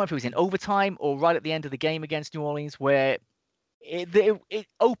 I can't remember if it was in overtime or right at the end of the game against New Orleans, where it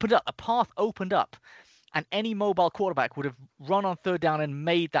opened up, a path opened up, And any mobile quarterback would have run on third down and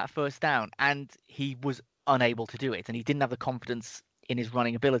made that first down. And he was unable to do it. And he didn't have the confidence in his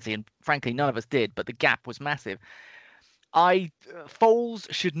running ability. And frankly, none of us did. But the gap was massive.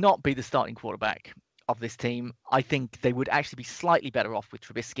 Foles should not be the starting quarterback of this team. I think they would actually be slightly better off with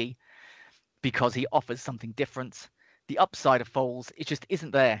Trubisky because he offers something different. The upside of Foles, it just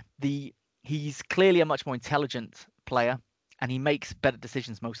isn't there. He's clearly a much more intelligent player and he makes better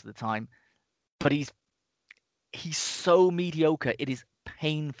decisions most of the time. But he's so mediocre. It is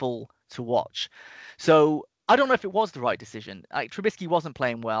painful to watch. So I don't know if it was the right decision. Trubisky wasn't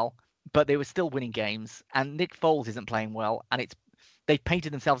playing well, but they were still winning games. And Nick Foles isn't playing well. And they've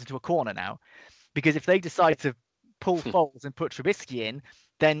painted themselves into a corner now. Because if they decide to pull Foles and put Trubisky in,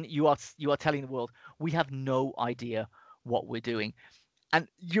 then you are telling the world, we have no idea what we're doing. And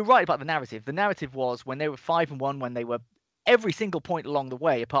you're right about the narrative. The narrative was when they were 5-1, when they were every single point along the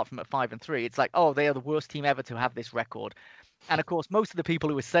way, apart from at 5-3, it's like, oh, they are the worst team ever to have this record. And of course, most of the people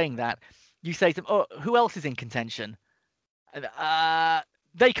who were saying that, you say to them, oh, who else is in contention?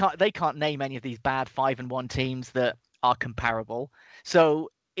 They can't name any of these bad 5-1 teams that are comparable. So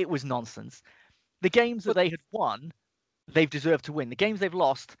it was nonsense. The games that they had won, they've deserved to win. The games they've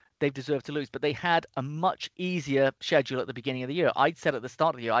lost, they've deserved to lose. But they had a much easier schedule at the beginning of the year. I'd said at the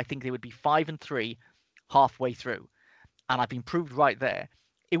start of the year, I think they would be 5-3 halfway through. And I've been proved right there.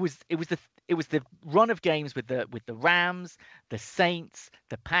 It was the run of games with the Rams, the Saints,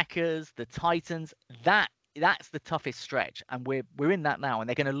 the Packers, the Titans. That's the toughest stretch, and we're in that now. And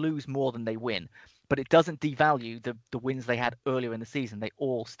they're going to lose more than they win, but it doesn't devalue the wins they had earlier in the season. They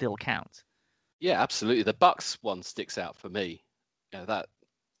all still count. Yeah, absolutely. The Bucks one sticks out for me.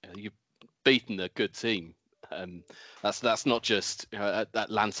 You've beaten a good team. That's not just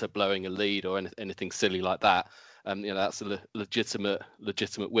Atlanta blowing a lead or anything silly like that. That's a legitimate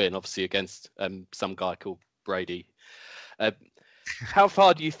win, obviously against some guy called Brady. How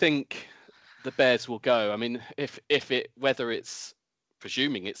far do you think the Bears will go? I mean, whether it's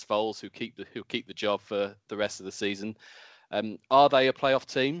presuming it's Foles who'll keep the job for the rest of the season, are they a playoff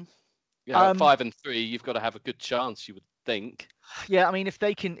team? 5-3, you've got to have a good chance, you would think. Yeah, I mean, if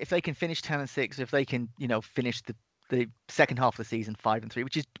they can finish 10-6, if they can, finish the second half of the season 5-3,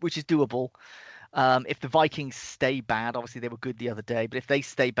 which is doable. If the Vikings stay bad, obviously they were good the other day, but if they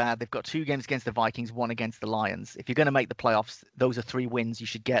stay bad, they've got 2 games against the Vikings, 1 against the Lions. If you're going to make the playoffs, those are 3 wins you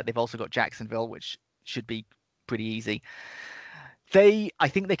should get. They've also got Jacksonville, which should be pretty easy. I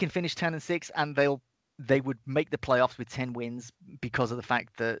think they can finish 10-6, and they would make the playoffs with 10 wins because of the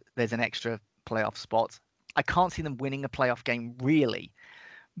fact that there's an extra playoff spot. I can't see them winning a playoff game really.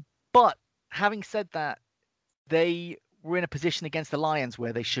 But having said that, they were in a position against the Lions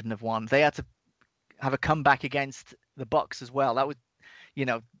where they shouldn't have won. They had to have a comeback against the Bucks as well. That was,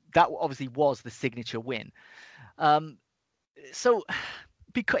 that obviously was the signature win. So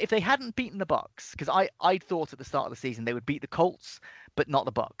because if they hadn't beaten the Bucks, because I thought at the start of the season they would beat the Colts, but not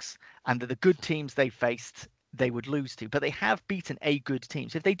the Bucks, and that the good teams they faced they would lose to. But they have beaten a good team.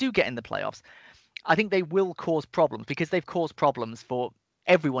 So if they do get in the playoffs, I think they will cause problems because they've caused problems for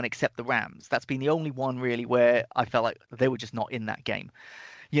everyone except the Rams. That's been the only one really where I felt like they were just not in that game.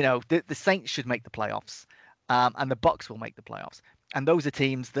 The Saints should make the playoffs, and the Bucks will make the playoffs. And those are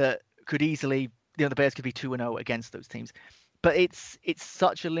teams that could easily, the Bears could be 2-0 against those teams. But it's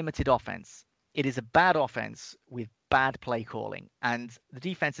such a limited offense. It is a bad offense with bad play calling, and the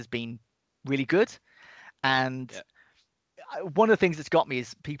defense has been really good. And one of the things that's got me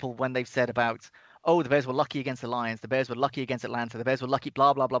is people when they've said about, oh, the Bears were lucky against the Lions, the Bears were lucky against Atlanta, the Bears were lucky,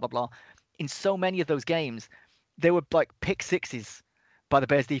 blah, blah, blah, blah, blah. In so many of those games, there were like pick sixes by the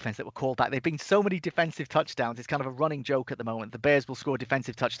Bears defense that were called back. There've been so many defensive touchdowns. It's kind of a running joke at the moment. The Bears will score a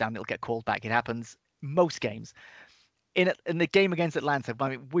defensive touchdown. It'll get called back. It happens most games. In the game against Atlanta, I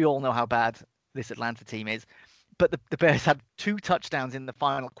mean, we all know how bad this Atlanta team is. But the Bears had 2 touchdowns in the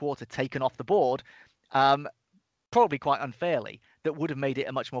final quarter taken off the board, probably quite unfairly, that would have made it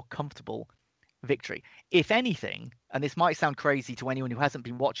a much more comfortable victory. If anything, and this might sound crazy to anyone who hasn't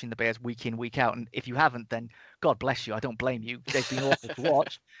been watching the Bears week in, week out, and if you haven't, then God bless you. I don't blame you. They've been awful to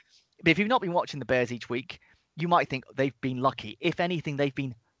watch. But if you've not been watching the Bears each week, you might think they've been lucky. If anything, they've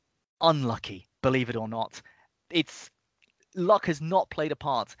been unlucky, believe it or not. Luck has not played a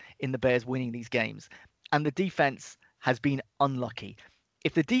part in the Bears winning these games, and the defense has been unlucky.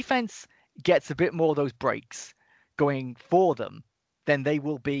 If the defense gets a bit more of those breaks going for them, then they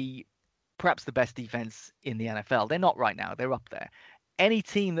will be perhaps the best defense in the NFL. They're not right now. They're up there. Any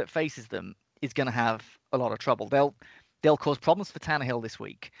team that faces them is going to have a lot of trouble. They'll cause problems for Tannehill this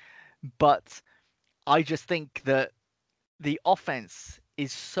week, but I just think that the offense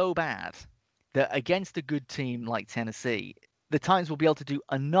is so bad that against a good team like Tennessee, the Titans will be able to do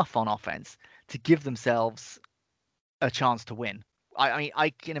enough on offense to give themselves a chance to win. I mean, I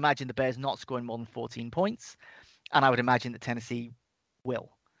can imagine the Bears not scoring more than 14 points, and I would imagine that Tennessee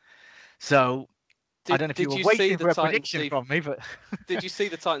will. So I don't know if you were waiting for a prediction from me, but did you see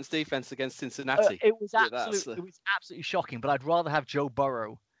the Titans' defense against Cincinnati? It was absolutely shocking. But I'd rather have Joe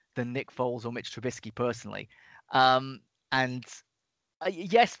Burrow than Nick Foles or Mitch Trubisky personally.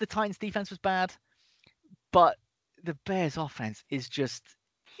 Yes, the Titans' defense was bad, but the Bears' offense is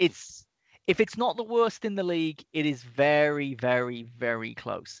just—if it's not the worst in the league, it is very, very, very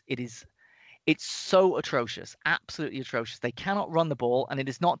close. It's so atrocious, absolutely atrocious. They cannot run the ball, and it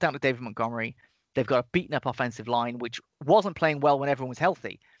is not down to David Montgomery. They've got a beaten-up offensive line, which wasn't playing well when everyone was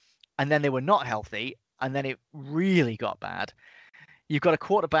healthy, and then they were not healthy, and then it really got bad. You've got a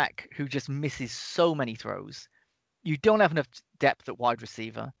quarterback who just misses so many throws. You don't have enough depth at wide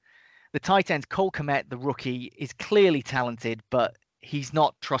receiver. The tight end, Cole Kmet, the rookie, is clearly talented, but he's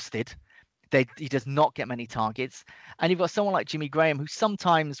not trusted. He does not get many targets. And you've got someone like Jimmy Graham, who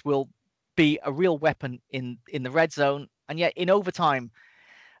sometimes will be a real weapon in the red zone. And yet in overtime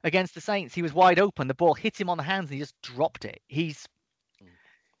against the Saints, he was wide open. The ball hit him on the hands and he just dropped it. He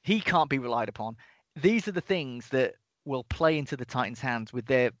can't be relied upon. These are the things that will play into the Titans' hands with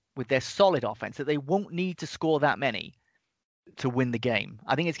their solid offense, that they won't need to score that many to win the game.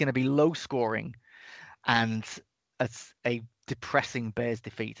 I think it's going to be low scoring and a depressing Bears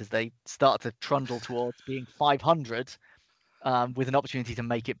defeat as they start to trundle towards being 500 with an opportunity to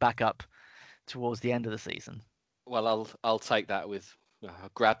make it back up towards the end of the season. Well, I'll take that I'll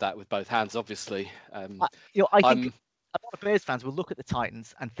grab that with both hands, obviously. I think a lot of Bears fans will look at the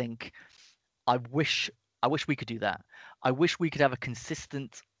Titans and think, I wish we could do that. I wish we could have a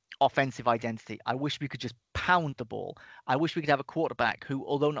consistent offensive identity. I wish we could just pound the ball. I wish we could have a quarterback who,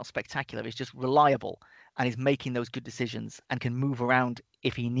 although not spectacular, is just reliable and is making those good decisions and can move around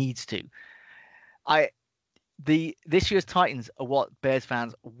if he needs to. This year's Titans are what Bears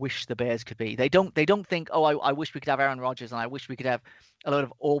fans wish the Bears could be. They don't think, I wish we could have Aaron Rodgers and I wish we could have a lot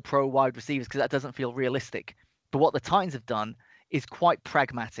of all-pro wide receivers, because that doesn't feel realistic. But what the Titans have done is quite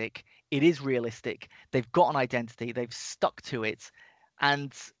pragmatic. It is realistic. They've got an identity. They've stuck to it.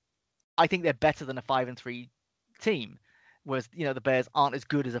 And I think they're better than a 5-3 team, whereas, the Bears aren't as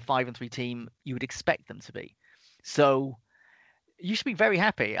good as a 5-3 team you would expect them to be. So you should be very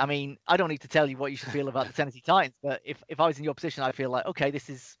happy. I mean, I don't need to tell you what you should feel about the Tennessee Titans, but if I was in your position, I'd feel like, okay, this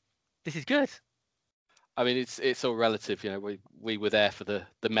is good. I mean, it's all relative. We were there for the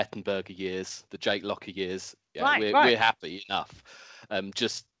Mettenberger years, the Jake Locker years. Yeah, right. We're happy enough.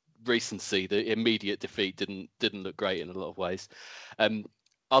 Just recency, the immediate defeat didn't look great in a lot of ways.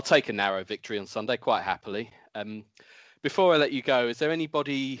 I'll take a narrow victory on Sunday quite happily. Before I let you go, is there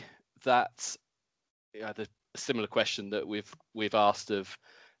anybody that the similar question that we've asked of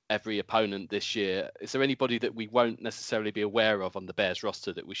every opponent this year? Is there anybody that we won't necessarily be aware of on the Bears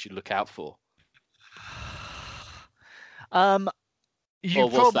roster that we should look out for? Or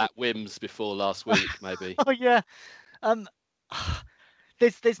was that whims before last week, maybe? Oh yeah.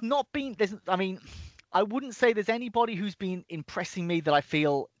 There's not been. I mean, I wouldn't say there's anybody who's been impressing me that I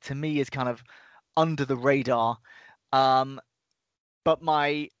feel to me is kind of under the radar. But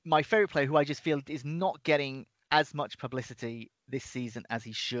my favorite player, who I just feel is not getting as much publicity this season as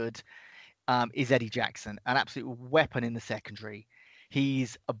he should, is Eddie Jackson, an absolute weapon in the secondary.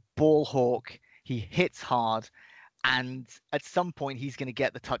 He's a ball hawk. He hits hard, and at some point he's going to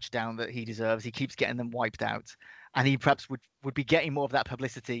get the touchdown that he deserves. He keeps getting them wiped out, and he perhaps would be getting more of that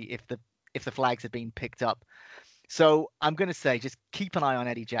publicity if the flags had been picked up. So I'm going to say, just keep an eye on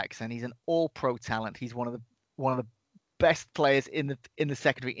Eddie Jackson. He's an all-pro talent. He's one of the best players in the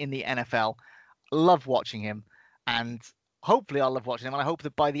secondary in the NFL. Love watching him, and hopefully I'll love watching him. And I hope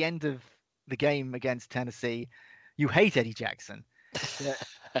that by the end of the game against Tennessee, you hate Eddie Jackson, that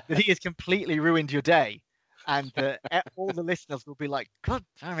he has completely ruined your day, and all the listeners will be like, God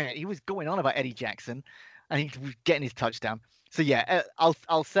damn it, he was going on about Eddie Jackson, and he was getting his touchdown. So yeah,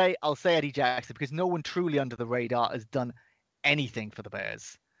 I'll say Eddie Jackson, because no one truly under the radar has done anything for the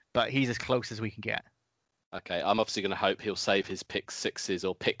Bears, but he's as close as we can get. Okay, I'm obviously going to hope he'll save his pick sixes,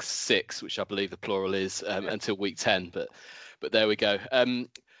 or pick six, which I believe the plural is, until week 10. But there we go.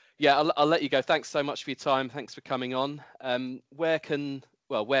 Yeah, I'll let you go. Thanks so much for your time. Thanks for coming on. Where can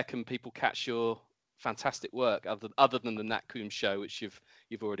people catch your fantastic work other than the Nat Coombs show, which you've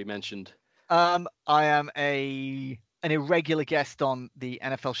already mentioned? I am an irregular guest on the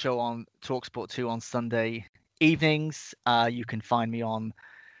NFL show on TalkSport 2 on Sunday evenings. You can find me on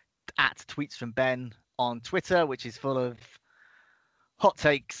 @tweetsfromben on Twitter, which is full of hot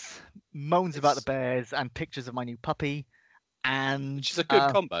takes, moans about the Bears and pictures of my new puppy. And which is a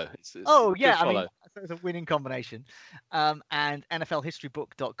good combo. It's oh, a yeah. good I mean, follow. it's a winning combination. And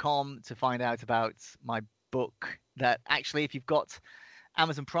NFLHistoryBook.com to find out about my book that actually, if you've got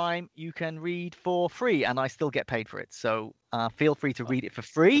Amazon Prime, you can read for free, and I still get paid for it. So feel free to read it for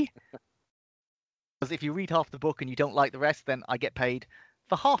free. Because if you read half the book and you don't like the rest, then I get paid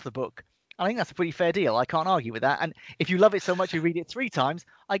for half the book. I think that's a pretty fair deal. I can't argue with that. And if you love it so much you read it 3 times,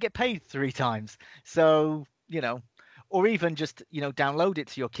 I get paid 3 times. So, or even just, download it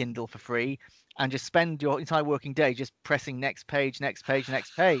to your Kindle for free and just spend your entire working day just pressing next page, next page,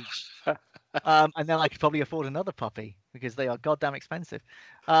 next page. And then I could probably afford another puppy because they are goddamn expensive.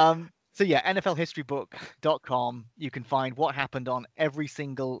 So yeah, NFLHistoryBook.com. You can find what happened on every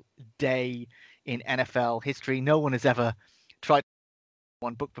single day in NFL history. No one has ever tried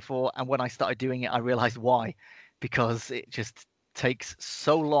one book before, and when I started doing it, I realized why. Because it just takes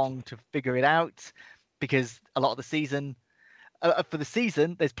so long to figure it out. Because a lot of the season, for the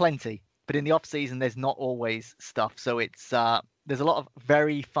season, there's plenty, but in the off season, there's not always stuff. So it's there's a lot of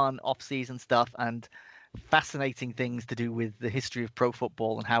very fun off season stuff and fascinating things to do with the history of pro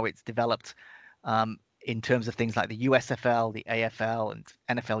football and how it's developed in terms of things like the USFL, the AFL, and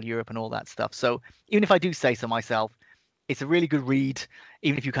NFL Europe and all that stuff. So even if I do say so myself, it's a really good read,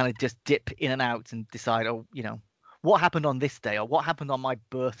 even if you kind of just dip in and out and decide, what happened on this day or what happened on my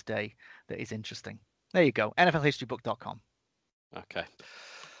birthday that is interesting. There you go, NFLHistoryBook.com. Okay.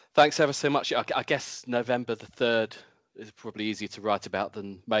 Thanks ever so much. I guess November the 3rd is probably easier to write about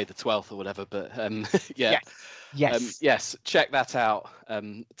than May the 12th or whatever, but yeah. Yes. Yes, check that out,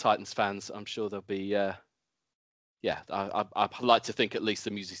 Titans fans. I'm sure there'll be I'd like to think at least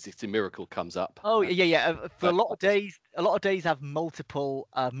the Music City Miracle comes up. Oh yeah. For a lot of days have multiple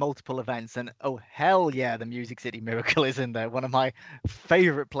events, and oh hell yeah, the Music City Miracle is in there. One of my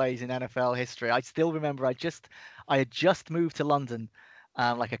favorite plays in NFL history. I still remember I had just moved to London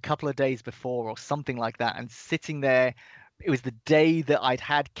like a couple of days before or something like that, and sitting there, it was the day that I'd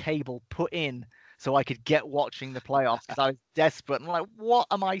had cable put in so I could get watching the playoffs because I was desperate. I'm like, what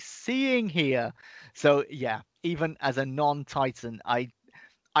am I seeing here? So yeah, even as a non-Titan, I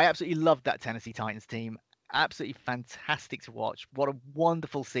absolutely loved that Tennessee Titans team. Absolutely fantastic to watch. What a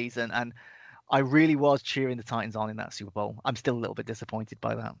wonderful season. And I really was cheering the Titans on in that Super Bowl. I'm still a little bit disappointed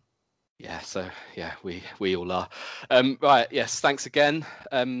by that. Yeah, so yeah, we all are. Right, yes, thanks again.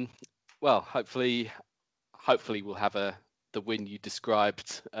 Well, hopefully we'll have the win you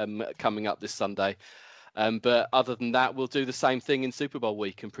described coming up this Sunday. But other than that, we'll do the same thing in Super Bowl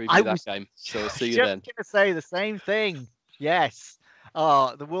week and preview that game. So I'll see you then. I was just going to say the same thing. Yes.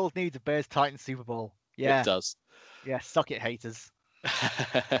 Oh, the world needs a Bears-Titans Super Bowl. Yeah. It does. Yeah, suck it, haters.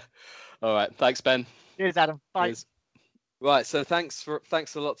 All right. Thanks, Ben. Cheers, Adam. Bye. Cheers. Right. So thanks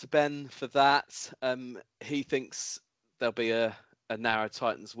a lot to Ben for that. He thinks there'll be a narrow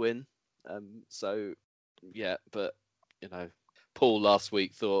Titans win. So yeah, but Paul last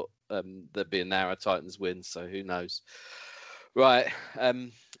week thought there'd be a narrow Titans win. So who knows? Right.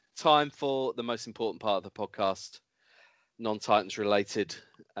 Time for the most important part of the podcast. Non-Titans related.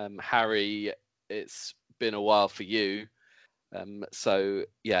 Harry, it's been a while for you. So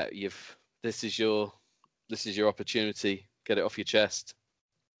yeah, this is your opportunity. Get it off your chest.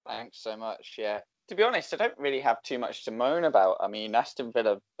 Thanks so much. Yeah. To be honest, I don't really have too much to moan about. I mean, Aston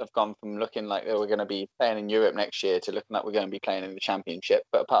Villa have gone from looking like they were going to be playing in Europe next year to looking like we're going to be playing in the Championship.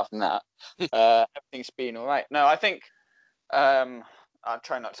 But apart from that, everything's been all right. No, I think I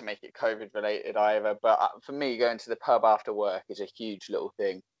try not to make it COVID related either. But for me, going to the pub after work is a huge little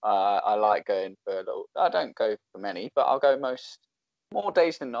thing. I like going for a little. I don't go for many, but I'll go more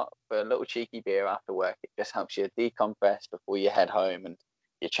days than not for a little cheeky beer after work. It just helps you decompress before you head home, and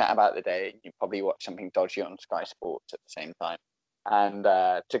you chat about the day. You probably watch something dodgy on Sky Sports at the same time. And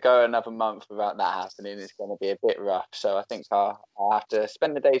to go another month without that happening is going to be a bit rough. So I think I'll have to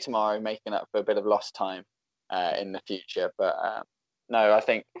spend the day tomorrow making up for a bit of lost time in the future. But no, I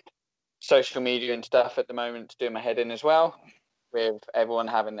think social media and stuff at the moment is doing my head in as well, with everyone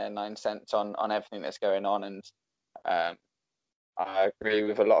having their 9 cents on everything that's going on. And I agree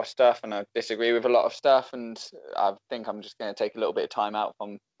with a lot of stuff and I disagree with a lot of stuff, and I think I'm just going to take a little bit of time out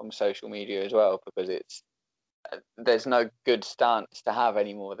from social media as well, because there's no good stance to have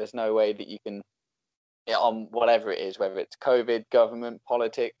anymore. There's no way that you can, on whatever it is, whether it's COVID, government,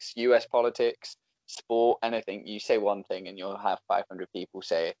 politics, US politics, sport, anything, you say one thing and you'll have 500 people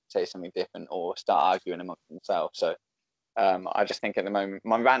say something different or start arguing amongst themselves. So I just think at the moment,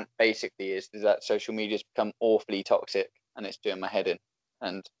 my rant basically is that social media has become awfully toxic and it's doing my head in,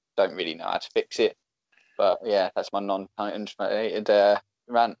 and don't really know how to fix it. But yeah, that's my non-Titans related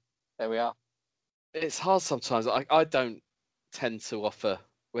rant. there we are. It's hard sometimes. I don't tend to offer,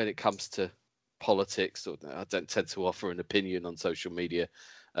 when it comes to politics, or I don't tend to offer an opinion on social media.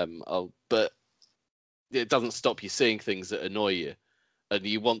 But it doesn't stop you seeing things that annoy you, and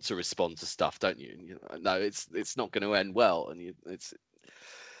you want to respond to stuff, don't you? And no, it's not going to end well, and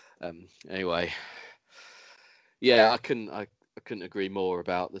anyway. Yeah, I couldn't agree more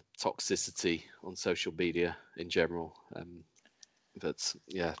about the toxicity on social media in general. But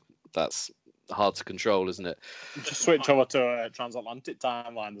yeah, that's hard to control, isn't it? Just switch over to transatlantic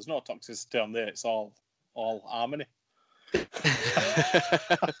timeline. There's no toxicity on there. It's all harmony.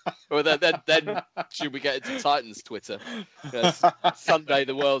 Well, then should we get into Titans Twitter? Because Sunday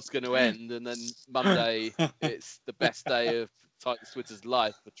the world's going to end, and then Monday it's the best day of Titans Twitter's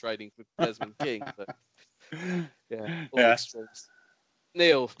life for trading for Desmond King. But yeah, extremes.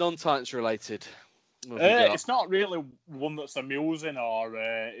 Neil, non-Titans related. It's not really one that's amusing, or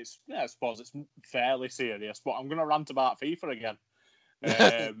I suppose it's fairly serious. But I'm going to rant about FIFA again,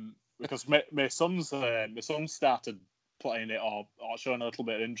 because my son's started playing it, or showing a little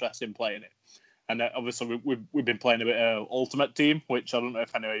bit of interest in playing it. And obviously we've been playing a bit of Ultimate Team, which I don't know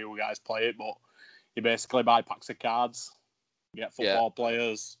if any of you guys play it, but you basically buy packs of cards, you get football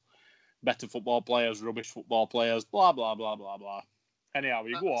players, better football players, rubbish football players, blah blah blah blah blah. Anyhow,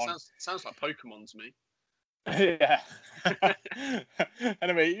 you go on. Sounds like Pokemon to me. Yeah.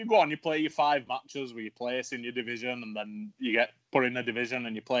 Anyway, you go on, you play your 5 matches with your place in your division, and then you get put in a division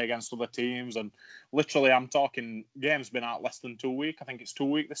and you play against other teams. And literally, I'm talking, game's been out less than 2 weeks. I think it's 2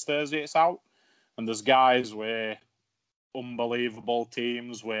 weeks this Thursday it's out. And there's guys with unbelievable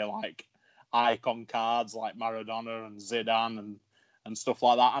teams with like icon cards like Maradona and Zidane and stuff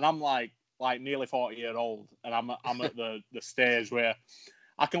like that. And I'm like nearly 40-year-old, and I'm at the stage where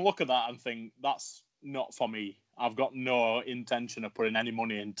I can look at that and think, that's not for me. I've got no intention of putting any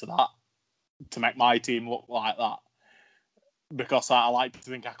money into that to make my team look like that, because I like to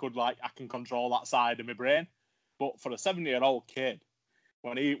think I can control that side of my brain. But for a 7-year-old kid,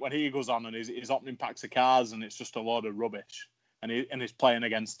 when he goes on and he's opening packs of cards and it's just a load of rubbish, and he's playing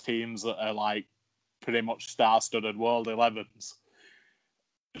against teams that are like pretty much star-studded World 11s,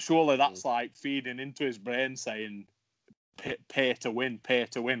 surely that's like feeding into his brain saying, pay to win,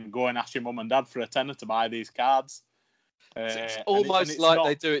 go and ask your mum and dad for a tenner to buy these cards. It's almost like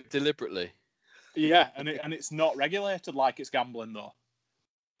they do it deliberately. Yeah, and it's not regulated like it's gambling, though.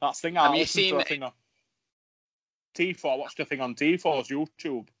 That's the thing. Have you seen T4? I watched a thing on T4's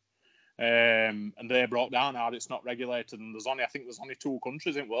YouTube, and they broke down how it's not regulated, and I think there's only 2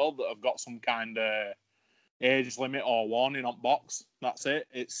 countries in the world that have got some kind of age limit or warning on box. That's it.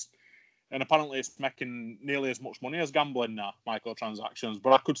 And apparently it's making nearly as much money as gambling now, microtransactions.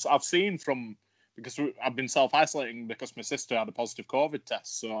 But I've seen from, because I've been self-isolating because my sister had a positive COVID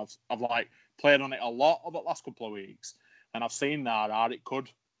test, so I've like played on it a lot over the last couple of weeks, and I've seen how it could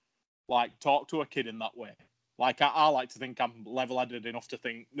like talk to a kid in that way. Like I like to think I'm level-headed enough to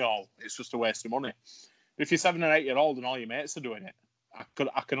think, no, it's just a waste of money. But if you're 7 or 8-year-old and all your mates are doing it,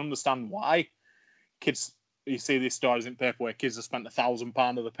 I can understand why kids. You see these stories in paper where kids have spent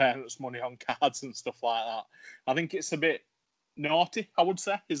 £1,000 of the parents' money on cards and stuff like that. I think it's a bit naughty, I would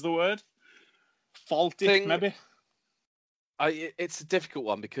say, is the word. Faulty, maybe. It's a difficult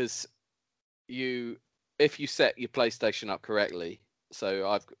one, because if you set your PlayStation up correctly, so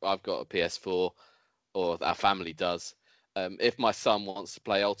I've got a PS4, or our family does. If my son wants to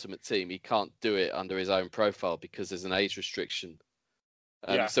play Ultimate Team, he can't do it under his own profile because there's an age restriction.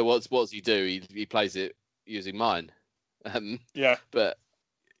 So what does he do? He plays it using mine. But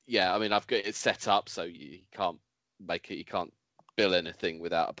yeah, I mean, I've got it set up so you can't bill anything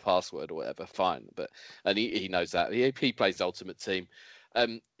without a password or whatever. Fine, and he knows that he plays Ultimate Team.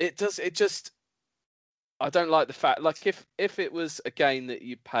 I don't like the fact, like if it was a game that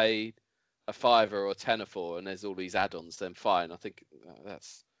you paid a £5 or a £10 for and there's all these add-ons, then fine. I think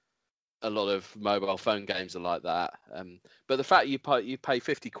that's a lot of mobile phone games are like that. But the fact you pay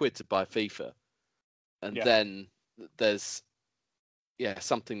 £50 to buy FIFA, and then there's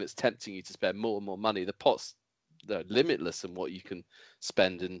something that's tempting you to spend more and more money. The pots, they're limitless in what you can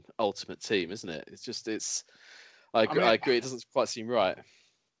spend in Ultimate Team, isn't it? I agree. It doesn't quite seem right.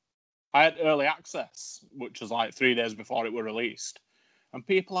 I had early access, which was like 3 days before it were released, and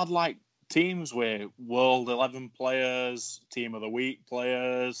people had like teams with World 11 players, Team of the Week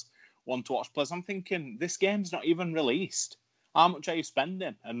players, want to watch players. I'm thinking, this game's not even released. How much are you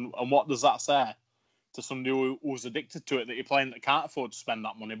spending? And what does that say to somebody who's addicted to it, that you're playing that can't afford to spend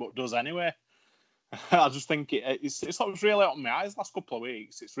that money but does anyway? I just think it's really up my eyes last couple of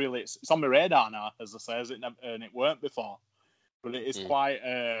weeks. It's on my radar now, as I say, and it weren't before. but it is quite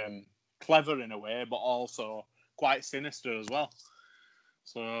clever in a way, but also quite sinister as well.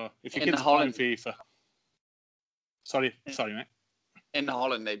 So if you kids play FIFA, sorry, mate. In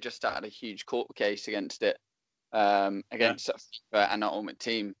Holland, they've just started a huge court case against it, against FIFA and the Ultimate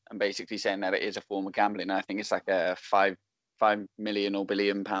Team, and basically saying that it is a form of gambling. I think it's like a $5 million or £1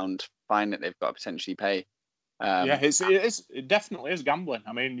 billion fine that they've got to potentially pay. It definitely is gambling.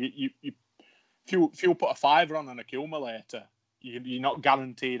 I mean, if you put a fiver on an accumulator, you're not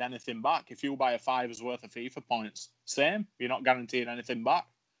guaranteed anything back. If you buy a $5's worth of FIFA points, same, you're not guaranteed anything back.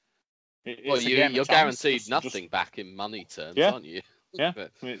 You're guaranteed nothing back in money terms, aren't you? Yeah,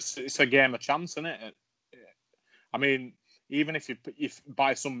 it's a game of chance, isn't it? I mean, even if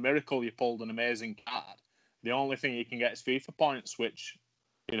by some miracle you pulled an amazing card, the only thing you can get is FIFA points, which,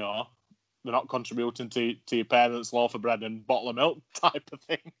 you know, they're not contributing to your parents' loaf of bread and bottle of milk type of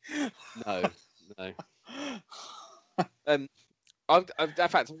thing. No. In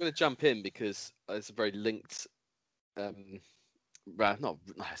fact, I'm going to jump in because it's a very linked. It's not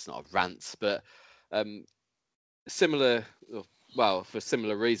a rant, but similar. Well, for a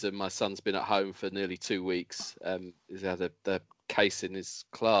similar reason, my son's been at home for nearly 2 weeks. He's had a case in his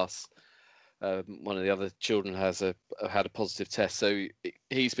class. One of the other children had a positive test, so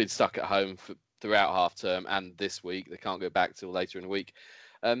he's been stuck at home throughout half term and this week. They can't go back till later in the week.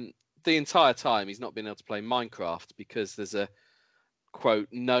 The entire time he's not been able to play Minecraft because there's a quote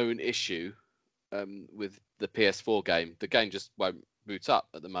known issue with the PS4 game. The game just won't boot up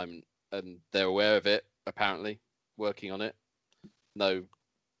at the moment, and they're aware of it. Apparently, working on it. No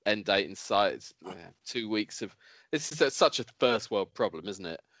end date in sight. It's 2 weeks of. It's such a first world problem, isn't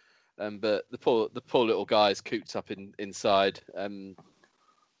it? But the poor little guy's cooped up inside.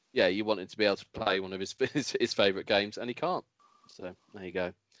 You want him to be able to play one of his favourite games, and he can't. So there you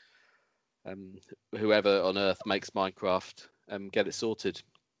go. Whoever on earth makes Minecraft, get it sorted.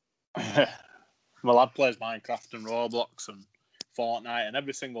 My lad plays Minecraft and Roblox and Fortnite, and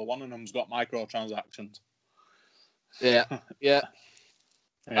every single one of them's got microtransactions. Yeah.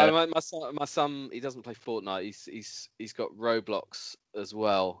 My son, he doesn't play Fortnite. He's got Roblox as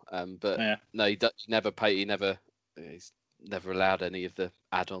well. No, he never pay. He's never allowed any of the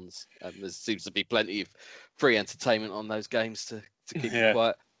add-ons. There seems to be plenty of free entertainment on those games to keep him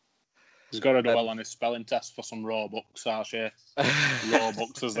quiet. He's got to do well on his spelling test for some Robux, Archie.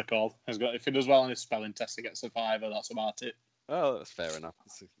 Robux, as they're called. If he does well on his spelling test, he gets a $5. That's about it. Oh, that's fair enough.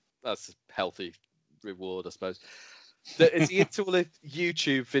 That's a healthy reward, I suppose. Is he into all the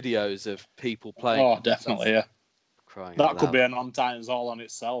YouTube videos of people playing? Oh, definitely, yeah. Crying that could be a non-Titans all on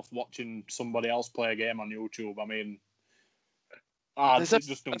itself, watching somebody else play a game on YouTube. I mean, it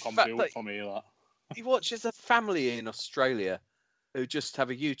just don't compute for me, that. He watches a family in Australia who just have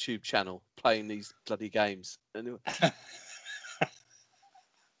a YouTube channel playing these bloody games. And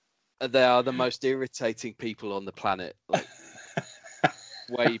they are the most irritating people on the planet. Like,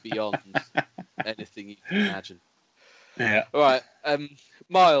 way beyond anything you can imagine. Yeah. All right.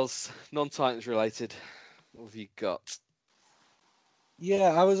 Miles, non-Titans related. What have you got?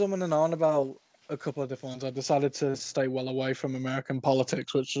 Yeah, I was umming and on about a couple of different ones. I decided to stay well away from American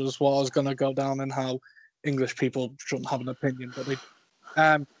politics, which was what I was going to go down, and how English people shouldn't have an opinion. But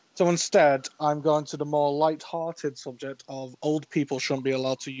so instead, I'm going to the more light-hearted subject of old people shouldn't be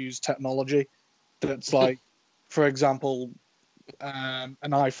allowed to use technology. That's like, for example, an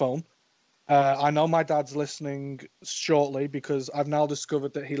iPhone. I know my dad's listening shortly because I've now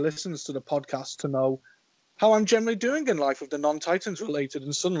discovered that he listens to the podcast to know how I'm generally doing in life with the non-Titans related,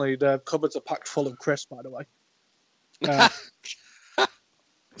 and suddenly their cupboards are packed full of crisps, by the way.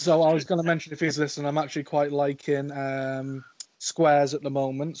 So I was going to mention, if he's listening, I'm actually quite liking Squares at the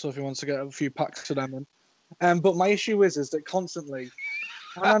moment, so if he wants to get a few packs of them in. But my issue is that constantly,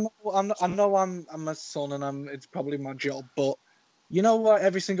 and I know I'm a son and it's probably my job, but you know what?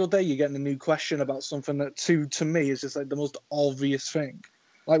 Every single day you're getting a new question about something that, to me, is just like the most obvious thing.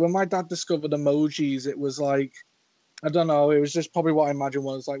 Like when my dad discovered emojis, it was like, I don't know, it was just probably what I imagine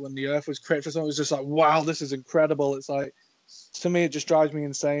was like when the Earth was created for something. It was just like, wow, this is incredible. It's like, to me, it just drives me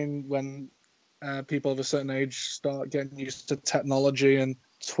insane when people of a certain age start getting used to technology and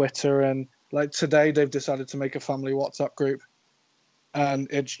Twitter. And like today, they've decided to make a family WhatsApp group. And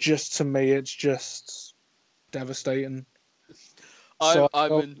it's just, to me, it's just devastating. I'm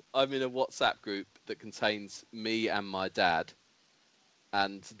in a WhatsApp group that contains me and my dad,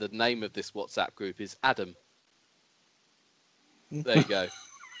 and the name of this WhatsApp group is Adam. There you go.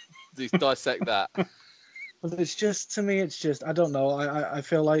 Just dissect that. But it's just, to me, it's just, I don't know. I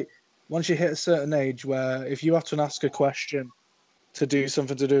feel like once you hit a certain age where if you have to ask a question to do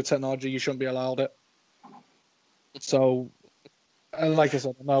something to do with technology, you shouldn't be allowed it. So Like I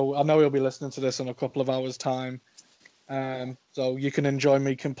said, I know he'll be listening to this in a couple of hours' time. So you can enjoy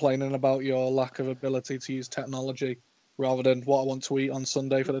me complaining about your lack of ability to use technology rather than what I want to eat on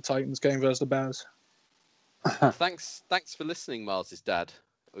Sunday for the Titans game versus the Bears. Thanks for listening, Miles' dad,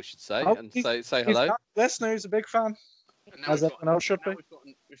 we should say, Oh, and say hello. He's a listener, he's a big fan. And now As everyone else should be.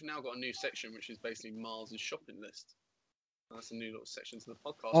 We've now got a new section, which is basically Miles' shopping list. That's a new little section to the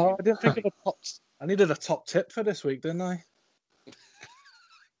podcast. Oh, I didn't think of a top. I needed a top tip for this week, didn't I?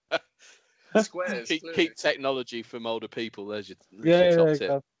 Squares. Keep technology from older people. There's your Yeah, top tip.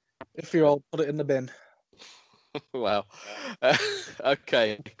 go. If you're old, put it in the bin. Wow.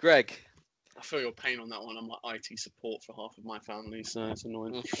 Okay, Greg. I feel your pain on that one. I'm like IT support for half of my family, so it's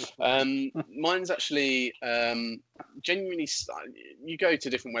annoying. Mine's actually genuinely. You go to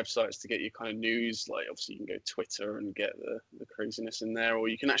different websites to get your kind of news. Like obviously, you can go to Twitter and get the craziness in there, or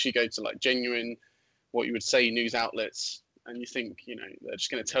you can actually go to like genuine, what you would say, news outlets, and you think they're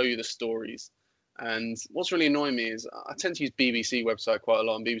just going to tell you the stories. And what's really annoying me is I tend to use BBC website quite a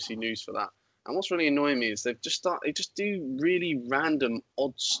lot and BBC News for that. And what's really annoying me is they just do really random,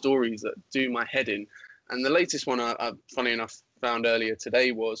 odd stories that do my head in. And the latest one I funny enough, found earlier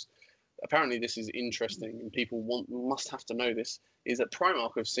today was, apparently this is interesting and people must have to know this, is that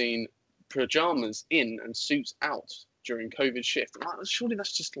Primark have seen pajamas in and suits out during COVID shift. I'm like, surely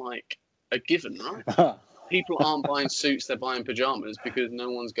that's just like a given, right? People aren't buying suits, they're buying pajamas because no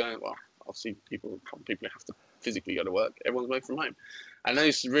one's going, well, obviously people have to physically go to work. Everyone's working from home. And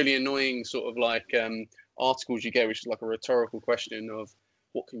those really annoying sort of like articles you get, which is like a rhetorical question of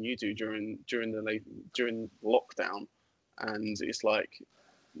what can you do during lockdown, and it's like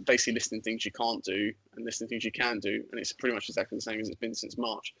basically listing things you can't do and listing things you can do, and it's pretty much exactly the same as it's been since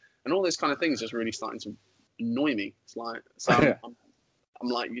March. And all those kind of things just really starting to annoy me. It's like I'm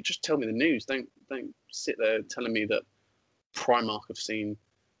like, you just tell me the news. Don't sit there telling me that Primark have seen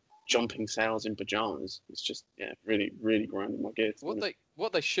jumping sales in pajamas. It's just really grinding my gears.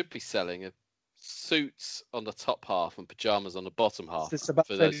 What they should be selling are suits on the top half and pajamas on the bottom half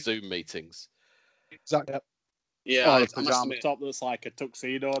for those Zoom meetings. Exactly. Yeah, a pajama top that's like a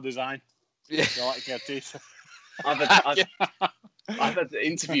tuxedo design. Yeah, like a t-shirt. I've had to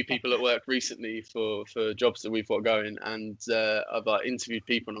interview people at work recently for jobs that we've got going, and I've interviewed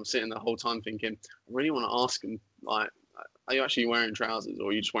people, and I'm sitting the whole time thinking, I really want to ask them, like, are you actually wearing trousers or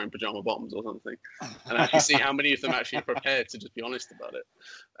are you just wearing pajama bottoms or something? And actually see how many of them actually are prepared to just be honest about it.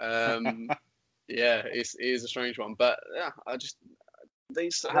 It is a strange one, but yeah,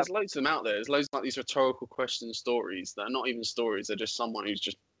 there's loads of them out there. There's loads of like these rhetorical question stories that are not even stories. They're just someone who's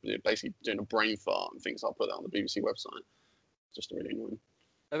just basically doing a brain fart and thinks I'll put that on the BBC website. Just really annoying.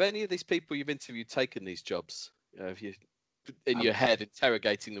 Have any of these people you've interviewed taken these jobs? Have you in your head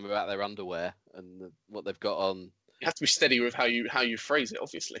interrogating them about their underwear and what they've got on? You have to be steady with how you phrase it,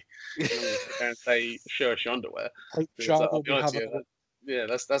 obviously. And say, show us your underwear. HR will be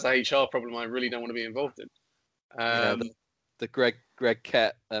that's a HR problem I really don't want to be involved in. The Greg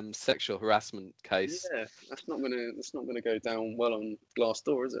Kett sexual harassment case. Yeah, that's not gonna go down well on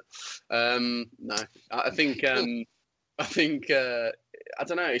Glassdoor, is it? No, I think I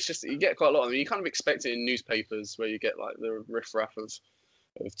don't know. It's just you get quite a lot of them. You kind of expect it in newspapers where you get like the riffraff of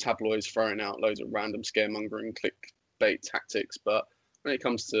tabloids throwing out loads of random scaremongering, clickbait tactics. But when it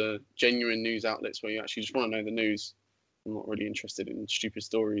comes to genuine news outlets where you actually just want to know the news, I'm not really interested in stupid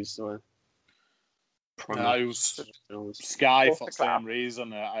stories. I use Sky for the same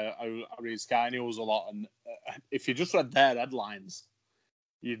reason. I read Sky News a lot, and if you just read their headlines,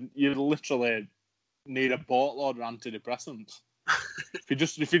 you literally need a boatload of antidepressants.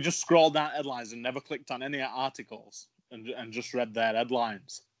 if you just scrolled down headlines and never clicked on any articles and just read their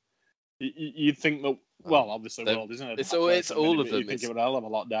headlines, you'd think that obviously the world isn't it? It's all of them. You think it would a hell of a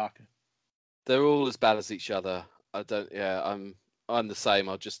lot darker. They're all as bad as each other. I'm the same.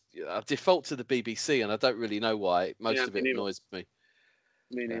 I default to the BBC, and I don't really know why. Most of it annoys me.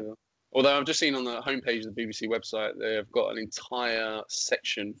 Me neither. Although I've just seen on the homepage of the BBC website, they've got an entire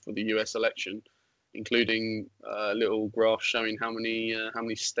section for the US election, including a little graph showing how many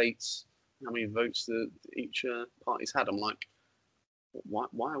states, how many votes that each party's had. I'm like,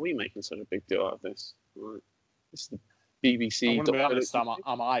 why are we making such a big deal out of this? Right. This is the BBC. I'm going to be honest, I'm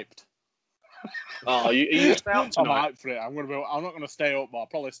hyped. Oh, you stay up tonight? I'm hyped for it. I'm not going to stay up, but I'll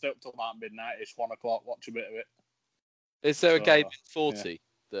probably stay up till about midnight-ish, 1 o'clock, watch a bit of it. Is there a game in 40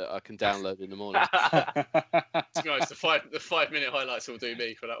 that I can download in the morning? To be honest, the 5-minute highlights will do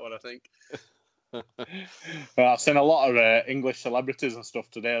me for that one, I think. I've seen a lot of English celebrities and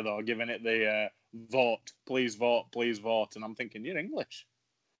stuff today, though, giving it the vote, please vote, and I'm thinking, you're English.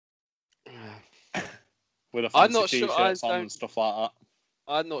 with a I'm fancy not sure. t-shirts on and stuff like that.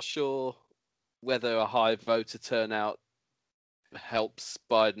 I'm not sure whether a high voter turnout helps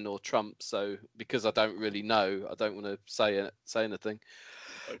Biden or Trump. So because I don't really know, I don't want to say anything.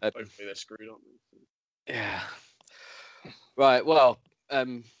 Hopefully they're screwed, aren't they? Yeah. Right. Well,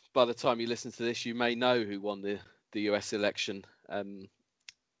 by the time you listen to this, you may know who won the US election.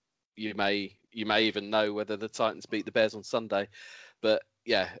 You may even know whether the Titans beat the Bears on Sunday. But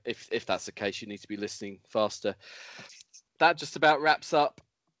yeah, if that's the case, you need to be listening faster. That just about wraps up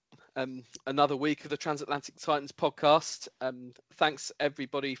another week of the Transatlantic Titans podcast. Thanks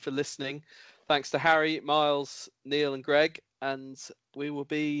everybody for listening. Thanks to Harry, Miles, Neil, and Greg, and we'll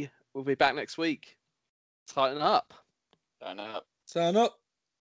be back next week. Tighten up. Tighten up. Sign up.